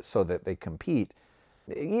same day so that they compete.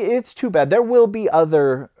 It's too bad. There will be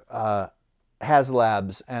other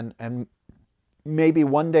HasLabs, and maybe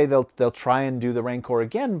one day they'll try and do the Rancor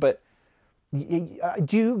again. But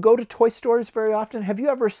do you go to toy stores very often? Have you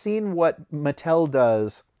ever seen what Mattel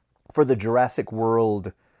does for the Jurassic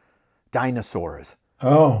World dinosaurs.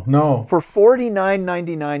 Oh, no. For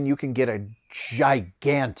 $49.99, you can get a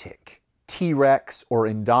gigantic T-Rex or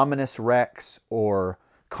Indominus Rex or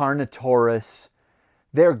Carnotaurus.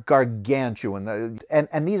 They're gargantuan.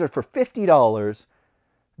 And these are for $50.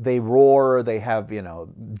 They roar. They have,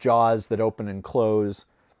 jaws that open and close.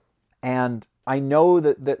 And I know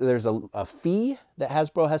that there's a fee that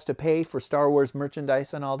Hasbro has to pay for Star Wars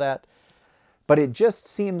merchandise and all that. But it just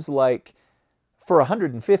seems like for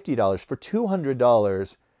 $150, for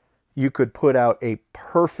 $200, you could put out a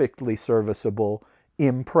perfectly serviceable,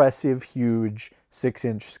 impressive, huge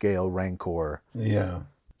 6-inch scale Rancor. Yeah.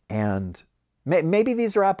 And maybe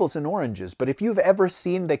these are apples and oranges, but if you've ever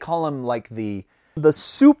seen, they call them like the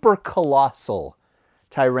super colossal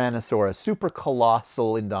Tyrannosaurus, super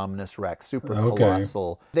colossal Indominus Rex, super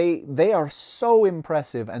colossal. They are so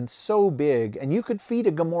impressive and so big, and you could feed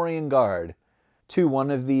a Gamorrean guard to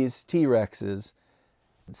one of these T-Rexes.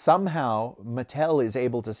 Somehow, Mattel is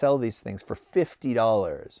able to sell these things for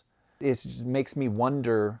 $50. It just makes me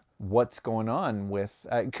wonder what's going on with...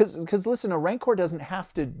 Because listen, a Rancor doesn't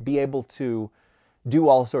have to be able to do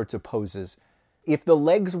all sorts of poses. If the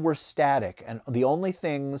legs were static and the only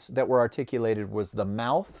things that were articulated was the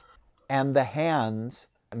mouth and the hands,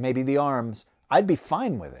 maybe the arms, I'd be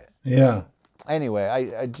fine with it. Yeah. Anyway,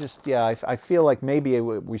 I feel like maybe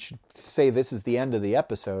we should say this is the end of the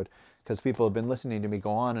episode because people have been listening to me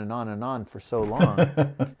go on and on and on for so long.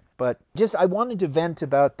 But I wanted to vent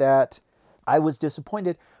about that. I was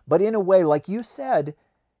disappointed. But in a way, like you said,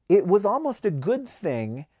 it was almost a good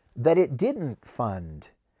thing that it didn't fund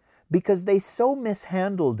because they so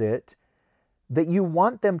mishandled it that you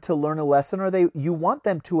want them to learn a lesson or you want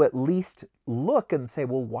them to at least look and say,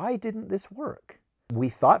 well, why didn't this work? We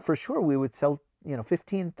thought for sure we would sell,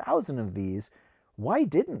 15,000 of these. Why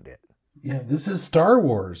didn't it? Yeah, this is Star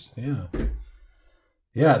Wars. Yeah.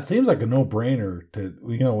 Yeah, it seems like a no-brainer to,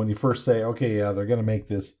 when you first say, okay, yeah, they're going to make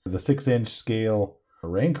this the 6-inch scale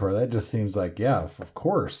Rancor. That just seems like, yeah, of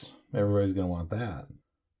course, everybody's going to want that.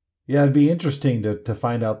 Yeah, it'd be interesting to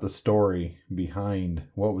find out the story behind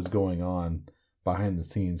what was going on behind the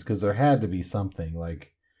scenes, because there had to be something,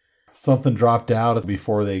 like something dropped out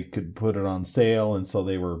before they could put it on sale, and so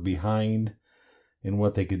they were behind in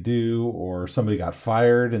what they could do, or somebody got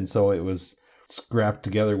fired, and so it was scrap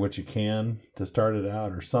together what you can to start it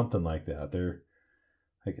out, or something like that.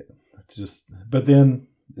 But then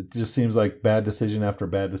it just seems like bad decision after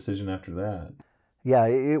bad decision after that. Yeah,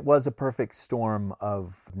 it was a perfect storm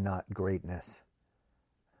of not greatness.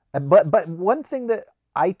 But one thing that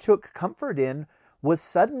I took comfort in was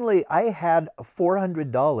suddenly I had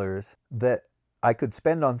 $400 that I could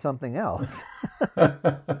spend on something else.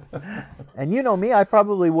 And you know me, I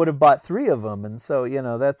probably would have bought 3 of them. And so,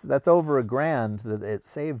 that's over $1,000 that it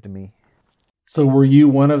saved me. So were you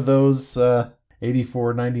one of those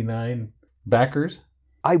 $84.99 backers?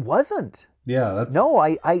 I wasn't. Yeah. No,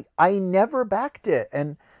 I never backed it.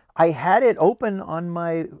 And I had it open on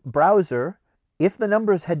my browser. If the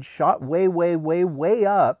numbers had shot way, way, way, way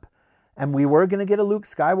up, and we were going to get a Luke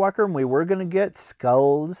Skywalker, and we were going to get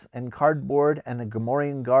skulls and cardboard and a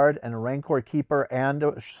Gamorrean guard and a Rancor keeper and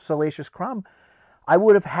a Salacious Crumb, I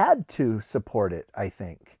would have had to support it, I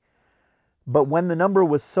think. But when the number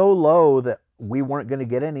was so low that we weren't going to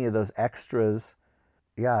get any of those extras,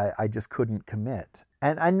 yeah, I just couldn't commit.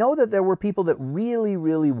 And I know that there were people that really,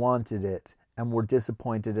 really wanted it and were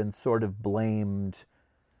disappointed and sort of blamed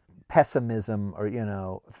pessimism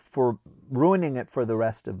or, for ruining it for the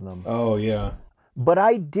rest of them. Oh, yeah. But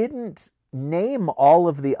I didn't name all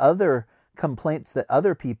of the other complaints that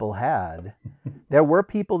other people had. There were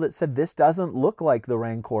people that said, this doesn't look like the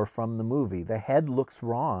Rancor from the movie. The head looks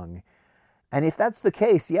wrong. And if that's the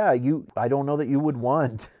case, yeah, I don't know that you would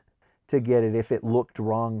want to get it if it looked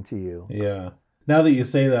wrong to you. Yeah. Now that you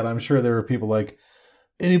say that, I'm sure there are people like,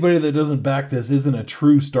 anybody that doesn't back this isn't a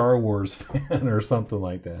true Star Wars fan or something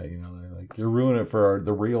like that. They're like, you're ruining it for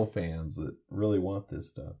the real fans that really want this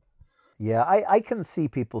stuff. Yeah, I can see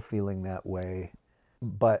people feeling that way.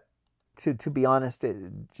 But to be honest,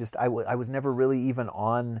 I was never really even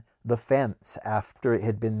on the fence after it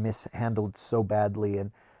had been mishandled so badly.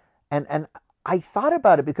 And I thought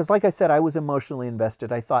about it because, like I said, I was emotionally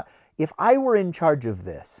invested. I thought, if I were in charge of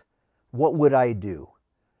this, what would I do?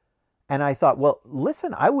 And I thought, well,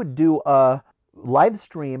 listen, I would do a live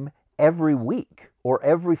stream every week or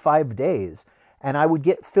every 5 days. And I would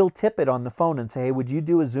get Phil Tippett on the phone and say, hey, would you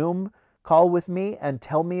do a Zoom call with me and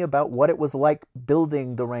tell me about what it was like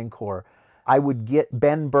building the Rancor? I would get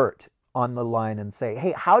Ben Burt on the line and say,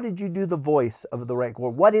 hey, how did you do the voice of the Rancor?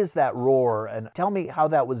 What is that roar? And tell me how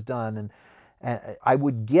that was done. And I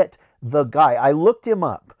would get the guy. I looked him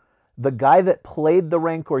up. the guy that played the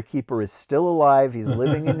Rancor Keeper is still alive. He's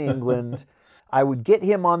living in England. I would get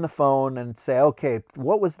him on the phone and say, okay,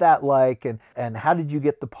 what was that like? And how did you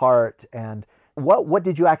get the part? And what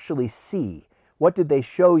did you actually see? What did they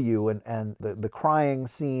show you? And the crying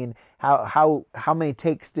scene, how many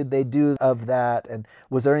takes did they do of that? And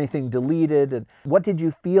was there anything deleted? And what did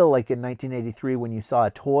you feel like in 1983 when you saw a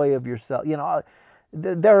toy of yourself? You know,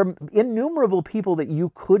 there are innumerable people that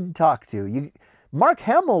you could talk to. Mark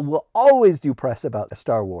Hamill will always do press about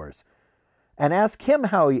Star Wars. And ask him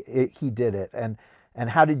how he did it, and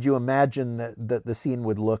how did you imagine that the scene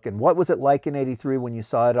would look, and what was it like in 83 when you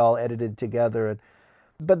saw it all edited together.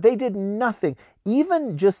 But they did nothing.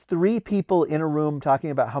 Even just 3 people in a room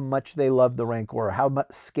talking about how much they loved the Rancor, how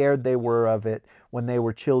much scared they were of it when they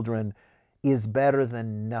were children, is better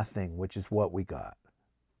than nothing, which is what we got.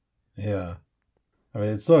 Yeah. I mean,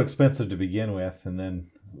 it's so expensive to begin with, and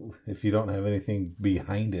then if you don't have anything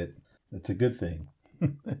behind it, it's a good thing.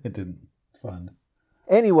 It didn't. Fun.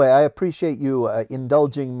 Anyway, I appreciate you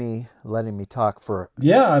indulging me, letting me talk for...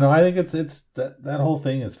 Yeah, no, I think it's that whole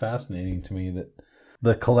thing is fascinating to me, that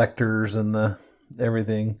the collectors and the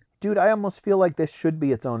everything. Dude, I almost feel like this should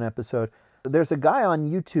be its own episode. There's a guy on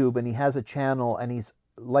YouTube, and he has a channel, and he's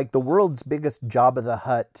like the world's biggest Jabba the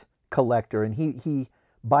Hutt collector, and he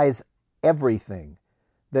buys everything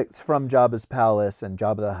that's from Jabba's palace and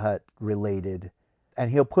Jabba the Hutt related, and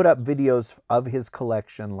he'll put up videos of his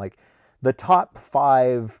collection, like the top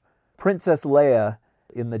 5 Princess Leia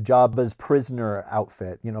in the Jabba's prisoner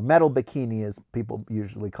outfit, you know, metal bikini as people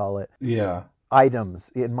usually call it. Yeah. Items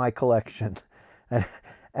in my collection.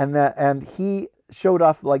 And he showed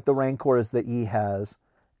off like the Rancors that he has.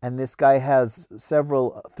 And this guy has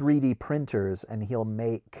several 3D printers, and he'll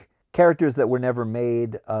make characters that were never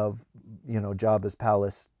made of, you know, Jabba's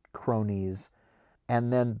palace cronies.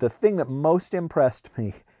 And then the thing that most impressed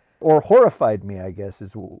me, or horrified me, I guess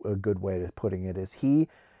is a good way of putting it, is he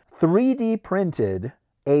 3D printed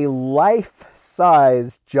a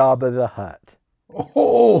life-size Jabba the Hutt.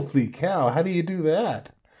 Holy cow, how do you do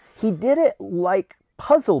that? He did it like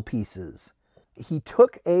puzzle pieces. He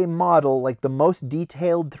took a model, like the most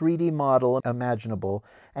detailed 3D model imaginable,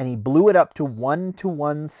 and he blew it up to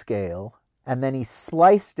 1-to-1 scale, and then he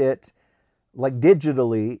sliced it like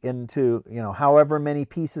digitally into, you know, however many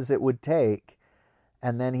pieces it would take.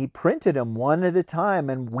 And then he printed them one at a time,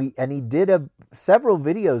 and he did several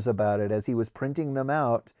videos about it as he was printing them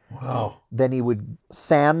out. Wow. Then he would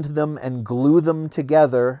sand them and glue them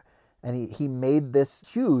together, and he made this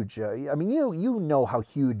huge. I mean, you know how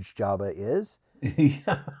huge Jabba is.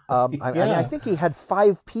 Yeah. I think he had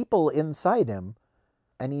 5 people inside him,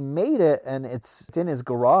 and he made it, and it's in his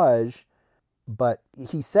garage. But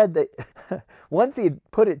he said that once he had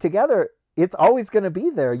put it together, it's always going to be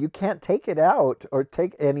there. You can't take it out or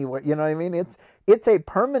take anywhere. You know what I mean? It's a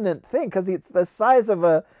permanent thing because it's the size of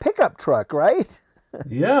a pickup truck, right?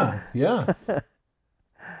 Yeah.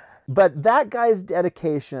 But that guy's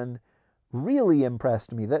dedication really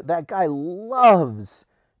impressed me. That guy loves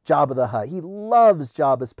Jabba the Hutt. He loves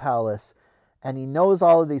Jabba's palace, and he knows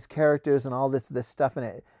all of these characters and all this stuff in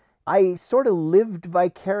it. I sort of lived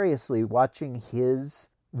vicariously watching his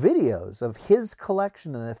videos of his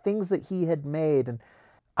collection and the things that he had made, and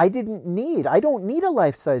I don't need a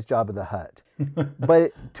life-size Jabba the Hutt.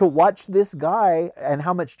 But to watch this guy and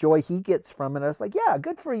how much joy he gets from it, I was like, yeah,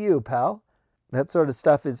 good for you, pal. That sort of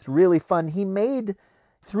stuff is really fun. He made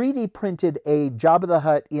 3D printed a Jabba the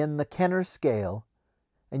Hutt in the Kenner scale.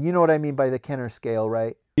 And you know what I mean by the Kenner scale,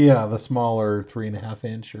 right? Yeah, the smaller 3.5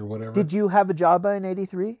 inch or whatever. Did you have a Jabba in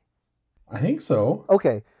 83? I think so.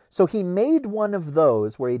 Okay. So he made one of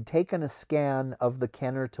those where he'd taken a scan of the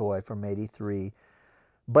Kenner toy from 83,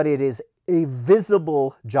 but it is a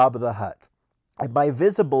visible Jabba the Hutt. And by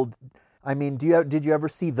visible, I mean, did you ever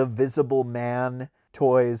see the Visible Man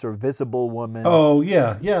toys or Visible Woman? Oh,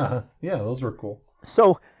 yeah, those were cool.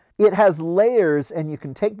 So it has layers, and you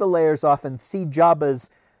can take the layers off and see Jabba's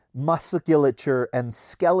musculature and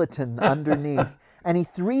skeleton underneath. And he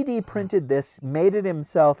 3D printed this, made it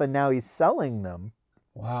himself, and now he's selling them.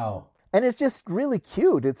 Wow. And it's just really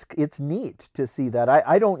cute. It's neat to see that.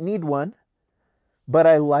 I don't need one, but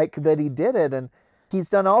I like that he did it. And he's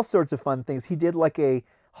done all sorts of fun things. He did like a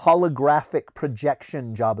holographic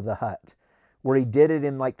projection Jabba the Hutt, where he did it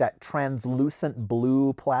in like that translucent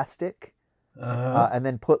blue plastic, and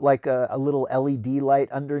then put like a little LED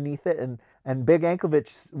light underneath it. And Big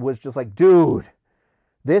Anklevich was just like, dude,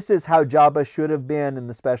 this is how Jabba should have been in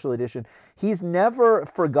the special edition. He's never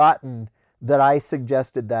forgotten that I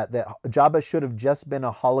suggested that Jabba should have just been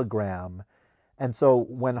a hologram. And so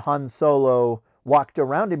when Han Solo walked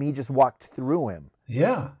around him, he just walked through him.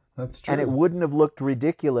 Yeah. That's true. And it wouldn't have looked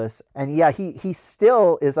ridiculous. And yeah, he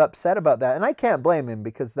still is upset about that. And I can't blame him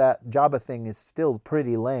because that Jabba thing is still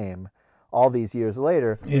pretty lame all these years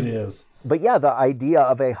later. It is. But yeah, the idea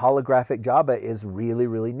of a holographic Jabba is really,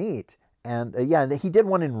 really neat. And yeah, he did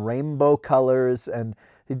one in rainbow colors, and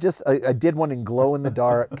he just did one in glow in the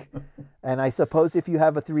dark. And I suppose if you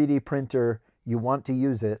have a 3D printer, you want to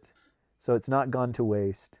use it, so it's not gone to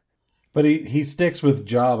waste. But he sticks with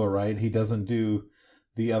Jabba, right? He doesn't do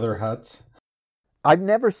the other Hutts. I've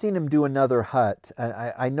never seen him do another Hutt.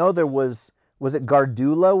 I know there was it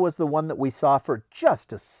Gardula was the one that we saw for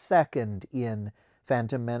just a second in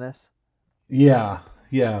Phantom Menace? Yeah,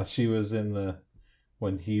 she was in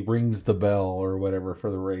when he rings the bell or whatever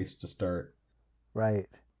for the race to start. Right.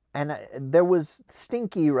 And there was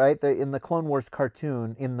Stinky, right, in the Clone Wars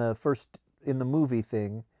cartoon, in the movie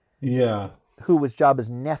thing. Yeah. Who was Jabba's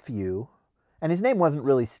nephew. And his name wasn't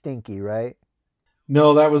really Stinky, right?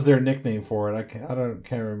 No, that was their nickname for it. Can't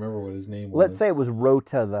remember what his name was. Let's say it was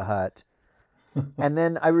Rota the Hutt. And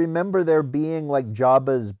then I remember there being like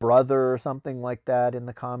Jabba's brother or something like that in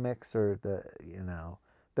the comics, or that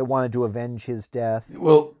wanted to avenge his death.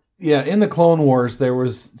 Well, yeah, in the Clone Wars there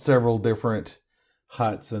was several different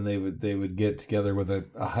Hutts, and they would get together with a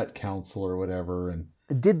Hutt council or whatever. And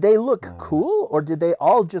did they look cool, or did they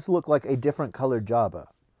all just look like a different colored Jabba?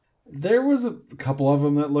 There was a couple of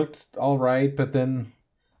them that looked all right, but then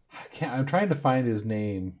I'm trying to find his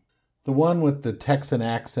name. The one with the Texan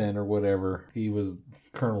accent or whatever. He was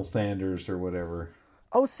Colonel Sanders or whatever.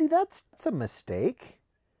 Oh, see, that's a mistake.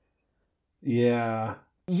 Yeah.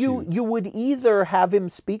 You would either have him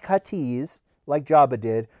speak Huttese, like Jabba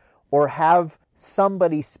did, or have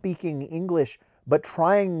somebody speaking English, but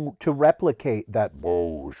trying to replicate that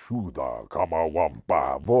Bo Shuda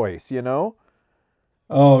Kamawampa voice,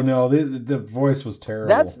 Oh no, the voice was terrible.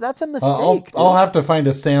 That's a mistake. I'll have to find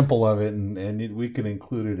a sample of it, and we can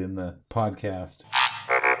include it in the podcast.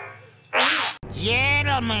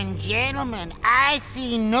 Gentlemen, I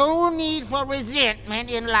see no need for resentment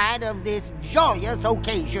in light of this joyous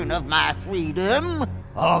occasion of my freedom.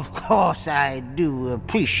 Of course, I do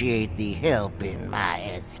appreciate the help in my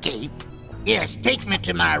escape. Yes, take me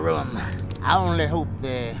to my room. I only hope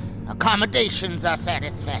the accommodations are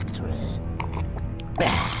satisfactory.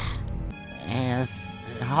 As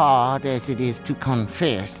hard as it is to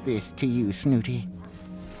confess this to you, Snooty,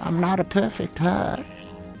 I'm not a perfect Hutt.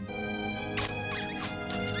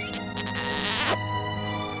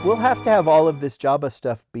 We'll have to have all of this Jabba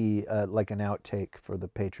stuff be like an outtake for the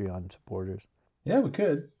Patreon supporters. Yeah, we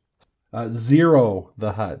could. Zero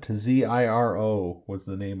the Hutt. Ziro was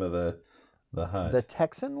the name of the Hutt. The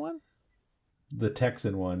Texan one? The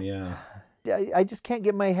Texan one, yeah. I just can't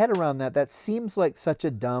get my head around that. That seems like such a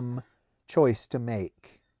dumb choice to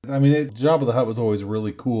make. I mean, Jabba the Hutt was always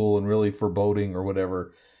really cool and really foreboding or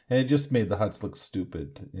whatever, and it just made the Hutts look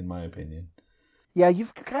stupid, in my opinion. Yeah,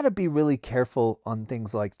 you've got to be really careful on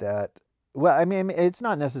things like that. Well, I mean, it's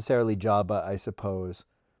not necessarily Jabba, I suppose,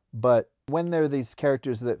 but when there are these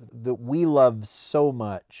characters that we love so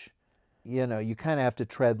much, you kind of have to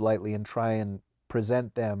tread lightly and try and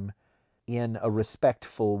present them in a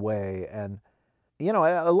respectful way. And,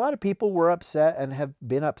 a lot of people were upset and have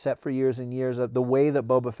been upset for years and years at the way that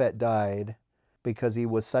Boba Fett died, because he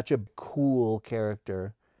was such a cool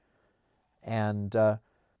character. And the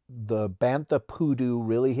Bantha Poodoo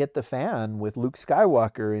really hit the fan with Luke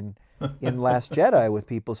Skywalker in Last Jedi, with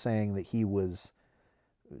people saying that he was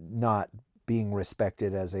not being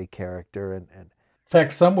respected as a character. And in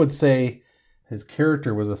fact, some would say his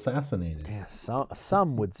character was assassinated. Yeah,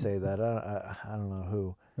 some would say that. I don't know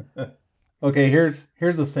who. Okay, here's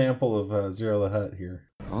a sample of Zero the Hutt here.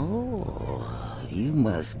 Oh, you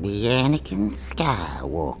must be Anakin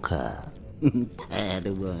Skywalker,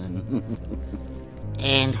 Padawan.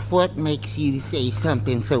 And what makes you say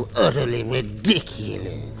something so utterly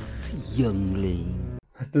ridiculous, youngling?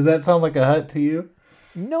 Does that sound like a Hutt to you?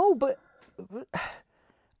 No, but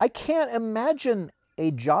I can't imagine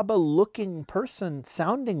a Jabba-looking person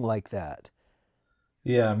sounding like that.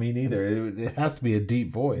 Yeah, me neither. It has to be a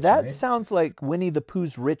deep voice. That right? sounds like Winnie the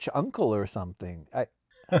Pooh's rich uncle or something.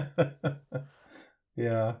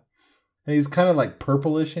 Yeah. And he's kind of like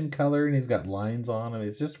purplish in color, and he's got lines on him.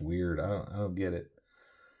 It's just weird. I don't get it.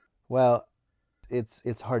 Well,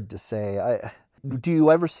 it's hard to say. Do you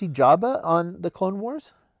ever see Jabba on the Clone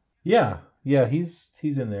Wars? Yeah, he's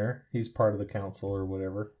in there. He's part of the council or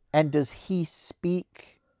whatever. And does he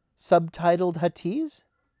speak subtitled Huttese?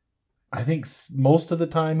 I think most of the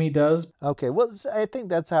time he does. Okay, well, I think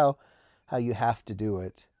that's how you have to do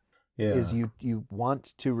it. Yeah. Is you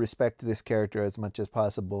want to respect this character as much as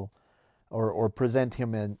possible. or present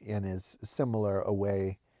him in as similar a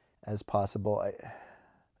way as possible.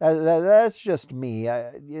 That's just me.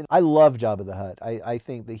 I love Jabba the Hutt. I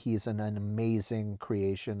think that he's an amazing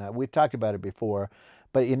creation. We've talked about it before,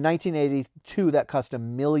 but in 1982, that cost $1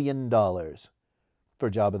 million for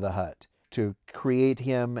Jabba the Hutt to create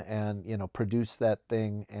him and produce that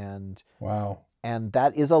thing. And wow, and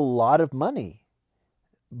that is a lot of money.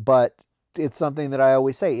 But it's something that I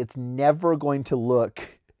always say, it's never going to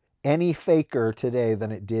look any faker today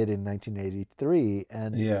than it did in 1983.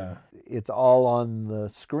 And yeah, it's all on the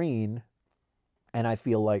screen. And I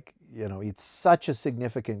feel like, it's such a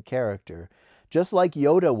significant character. Just like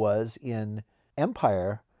Yoda was in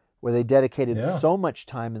Empire, where they dedicated so much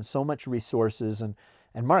time and so much resources. And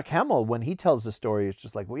Mark Hamill, when he tells the story, is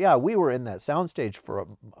just like, well, yeah, we were in that soundstage for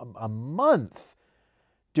a month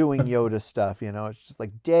doing Yoda stuff, It's just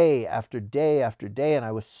like day after day after day, and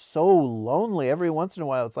I was so lonely. Every once in a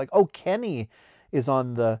while, it's like, oh, Kenny is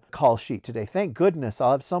on the call sheet today. Thank goodness,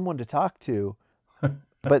 I'll have someone to talk to.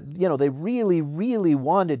 But, they really, really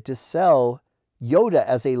wanted to sell Yoda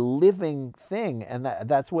as a living thing, and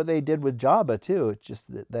that's what they did with Jabba, too. It's just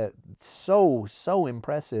that so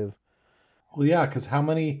impressive. Well, yeah, because how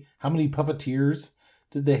many puppeteers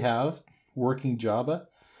did they have working Jabba?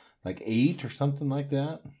 Like 8 or something like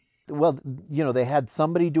that? Well, they had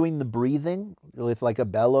somebody doing the breathing with like a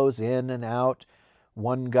bellows in and out.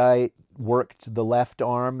 One guy worked the left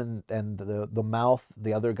arm and the mouth.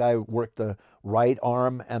 The other guy worked the right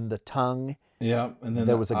arm and the tongue. Yeah, and then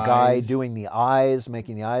there was a guy doing the eyes,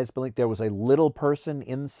 making the eyes blink. There was a little person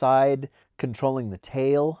inside controlling the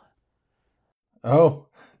tail. Oh,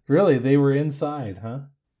 really? They were inside, huh?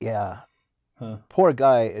 Yeah. Huh. Poor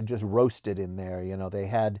guy just roasted in there.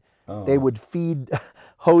 They would feed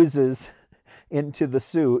hoses into the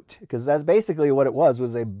suit, because that's basically what it was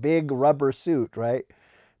a big rubber suit, right?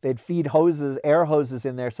 They'd feed air hoses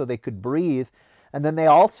in there so they could breathe. And then they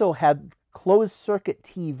also had closed circuit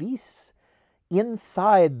TVs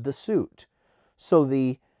inside the suit, so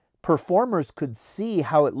the performers could see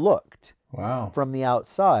how it looked from the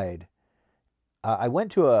outside. I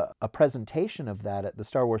went to a presentation of that at the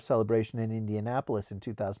Star Wars Celebration in Indianapolis in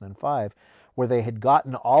 2005, where they had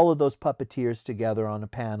gotten all of those puppeteers together on a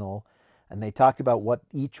panel, and they talked about what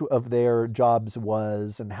each of their jobs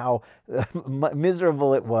was and how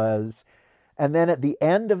miserable it was. And then at the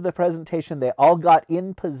end of the presentation, they all got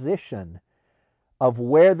in position of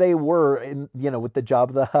where they were in, with the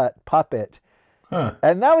Jabba the Hutt puppet. Huh.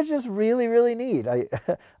 And that was just really, really neat.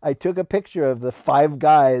 I took a picture of the 5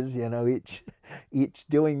 guys, each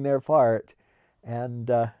doing their part.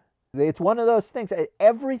 And it's one of those things.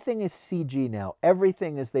 Everything is CG now.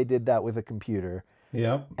 Everything is, they did that with a computer.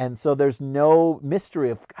 Yep. And so there's no mystery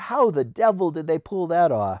of how the devil did they pull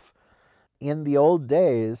that off. In the old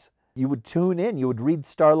days, you would tune in, you would read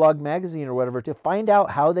Starlog magazine or whatever to find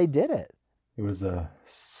out how they did it. It was a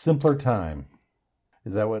simpler time.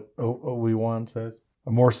 Is that what Obi-Wan says?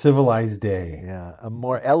 A more civilized day. Yeah, a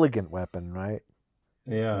more elegant weapon, right?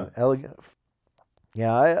 Yeah. Elegant.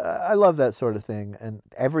 Yeah, I love that sort of thing. And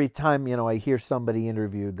every time, I hear somebody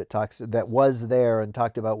interviewed that was there and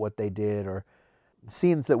talked about what they did, or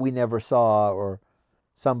scenes that we never saw, or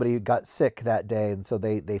somebody got sick that day and so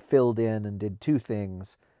they filled in and did 2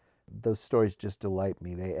 things. Those stories just delight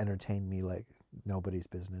me. They entertain me like nobody's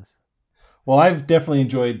business. Well, I've definitely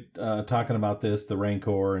enjoyed talking about this, the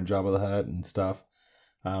Rancor and Jabba the Hutt and stuff.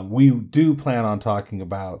 We do plan on talking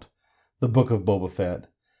about the Book of Boba Fett,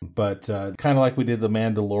 but kind of like we did the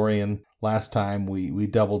Mandalorian last time, we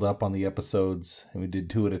doubled up on the episodes and we did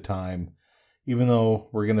 2 at a time, even though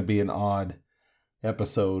we're going to be an odd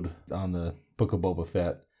episode on the Book of Boba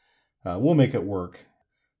Fett. We'll make it work.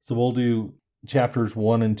 So we'll do chapters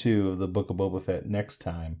 1 and 2 of the Book of Boba Fett next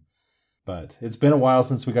time. But it's been a while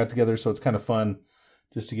since we got together, so it's kind of fun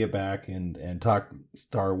just to get back and talk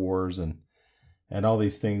Star Wars and all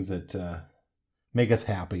these things that make us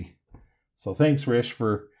happy. So thanks, Rish,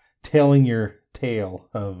 for telling your tale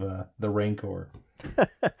of the Rancor.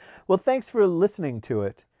 Well, thanks for listening to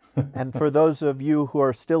it. And for those of you who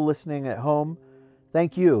are still listening at home,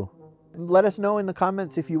 thank you. Let us know in the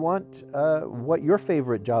comments if you want what your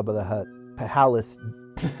favorite Jabba the Hutt palace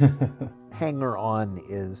hanger-on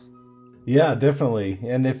is. Yeah, definitely.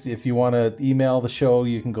 And if you want to email the show,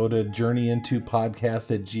 you can go to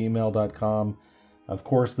journeyintopodcast@gmail.com. Of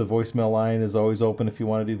course, the voicemail line is always open if you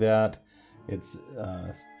want to do that. It's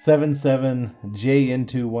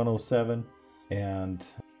 77JINTO107. And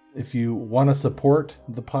if you want to support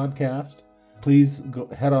the podcast, please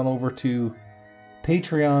head on over to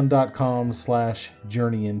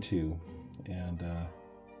patreon.com/journeyinto. And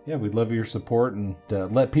yeah, we'd love your support and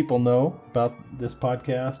let people know about this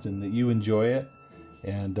podcast and that you enjoy it,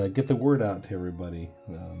 and get the word out to everybody.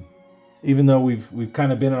 Even though we've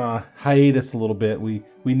kind of been on a hiatus a little bit, we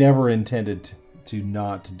never intended to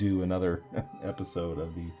not do another episode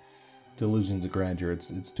of the Delusions of Grandeur.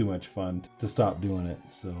 It's too much fun to stop doing it.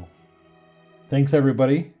 So thanks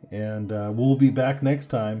everybody, and we'll be back next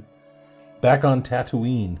time, back on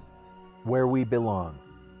Tatooine, where we belong.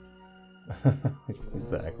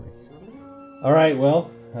 Exactly. All right,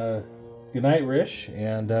 well, good night, Rish,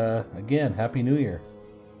 and again, Happy New Year.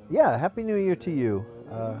 Yeah, Happy New Year to you.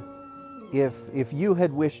 If you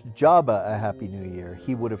had wished Jabba a Happy New Year,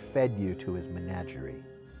 he would have fed you to his menagerie.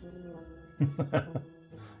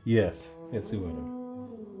 Yes, he would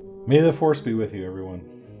have. May the Force be with you, everyone.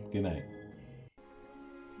 Good night.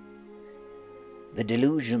 The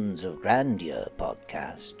Delusions of Grandeur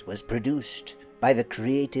podcast was produced by the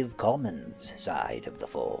Creative Commons side of the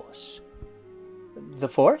Force. The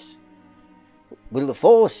Force? Well, the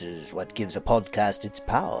Force is what gives a podcast its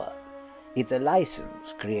power. It's a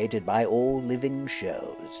license created by all living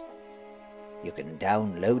shows. You can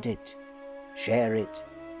download it, share it,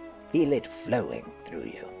 feel it flowing through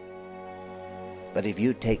you. But if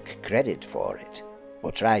you take credit for it,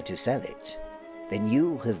 or try to sell it, then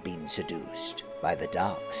you have been seduced by the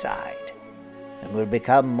dark side, and will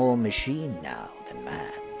become more machine now than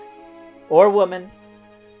man. Or woman.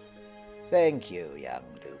 Thank you, young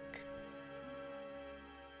Luke.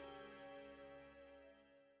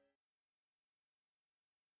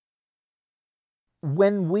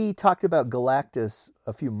 When we talked about Galactus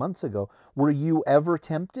a few months ago, were you ever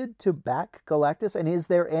tempted to back Galactus? And is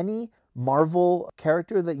there any Marvel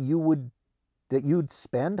character that you'd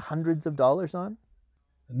spend hundreds of dollars on?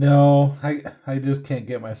 No, I just can't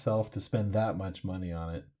get myself to spend that much money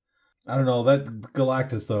on it. I don't know, that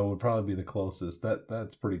Galactus though would probably be the closest.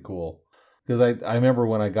 That's pretty cool. Because I remember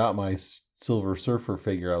when I got my Silver Surfer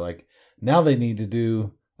figure, now they need to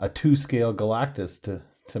do a 2-scale Galactus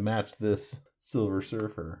to match this Silver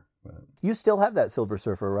Surfer. But You still have that Silver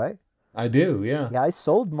Surfer, right? I do, yeah. Yeah, I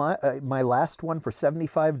sold my last one for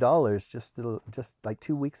 $75 just like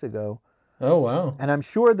 2 weeks ago. Oh, wow. And I'm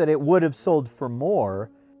sure that it would have sold for more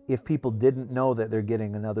if people didn't know that they're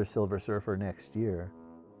getting another Silver Surfer next year.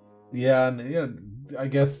 Yeah, and I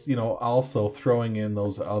guess, also throwing in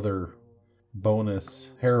those other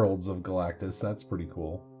bonus Heralds of Galactus, that's pretty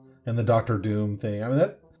cool. And the Doctor Doom thing, I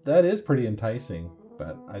mean, that is pretty enticing,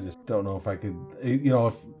 but I just don't know if I could,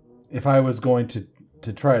 if I was going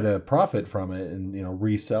to try to profit from it and,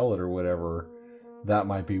 resell it or whatever, that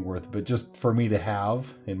might be worth it. But just for me to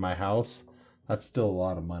have in my house, that's still a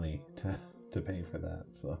lot of money to pay for that.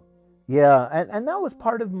 So yeah, and that was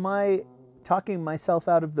part of my talking myself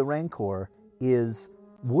out of the Rancor is,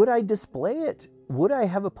 would I display it? Would I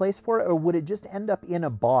have a place for it? Or would it just end up in a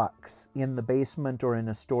box in the basement or in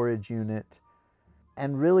a storage unit?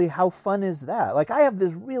 And really, how fun is that? I have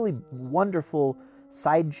this really wonderful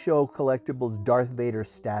Sideshow Collectibles Darth Vader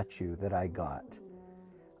statue that I got.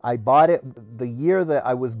 I bought it the year that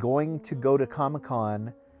I was going to go to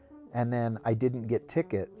Comic-Con, and then I didn't get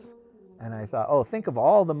tickets. And I thought, think of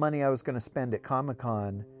all the money I was going to spend at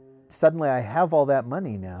Comic-Con. Suddenly I have all that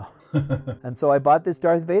money now. And so I bought this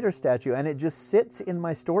Darth Vader statue, and it just sits in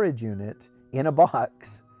my storage unit in a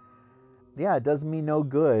box. Yeah, it does me no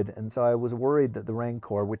good. And so I was worried that the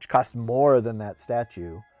Rancor, which cost more than that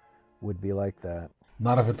statue, would be like that.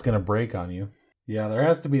 not if it's going to break on you. Yeah, there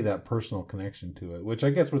has to be that personal connection to it, which I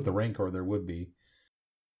guess with the Rancor there would be.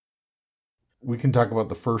 We can talk about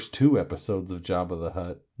the first 2 episodes of Jabba the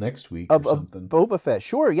Hutt next week or something. Of Boba Fett.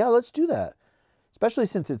 Sure, yeah, let's do that. Especially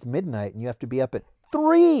since it's midnight and you have to be up at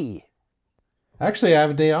 3. Actually, I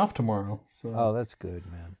have a day off tomorrow. So. Oh, that's good,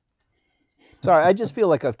 man. Sorry, I just feel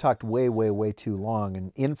like I've talked way, way, way too long.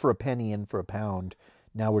 And in for a penny, in for a pound.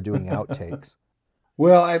 Now we're doing outtakes.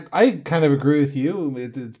 Well, I kind of agree with you.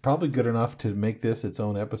 It's probably good enough to make this its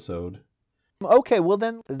own episode. Okay, well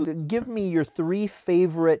then, give me your 3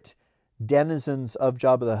 favorite denizens of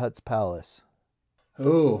Jabba the Hutt's palace.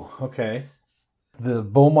 Oh, okay. The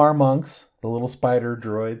Bomar monks, the little spider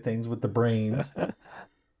droid things with the brains.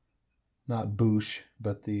 Not Boosh,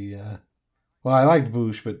 but the... Well, I liked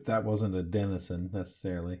Boosh, but that wasn't a denizen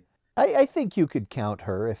necessarily. I think you could count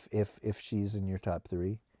her if she's in your top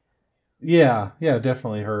 3. Yeah,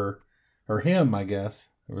 definitely her. Or him, I guess,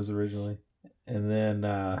 it was originally. And then,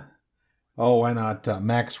 why not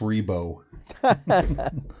Max Rebo?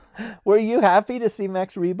 Were you happy to see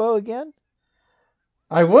Max Rebo again?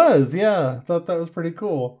 I was, yeah. I thought that was pretty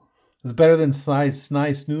cool. It was better than Snai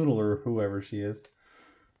Snoodle or whoever she is.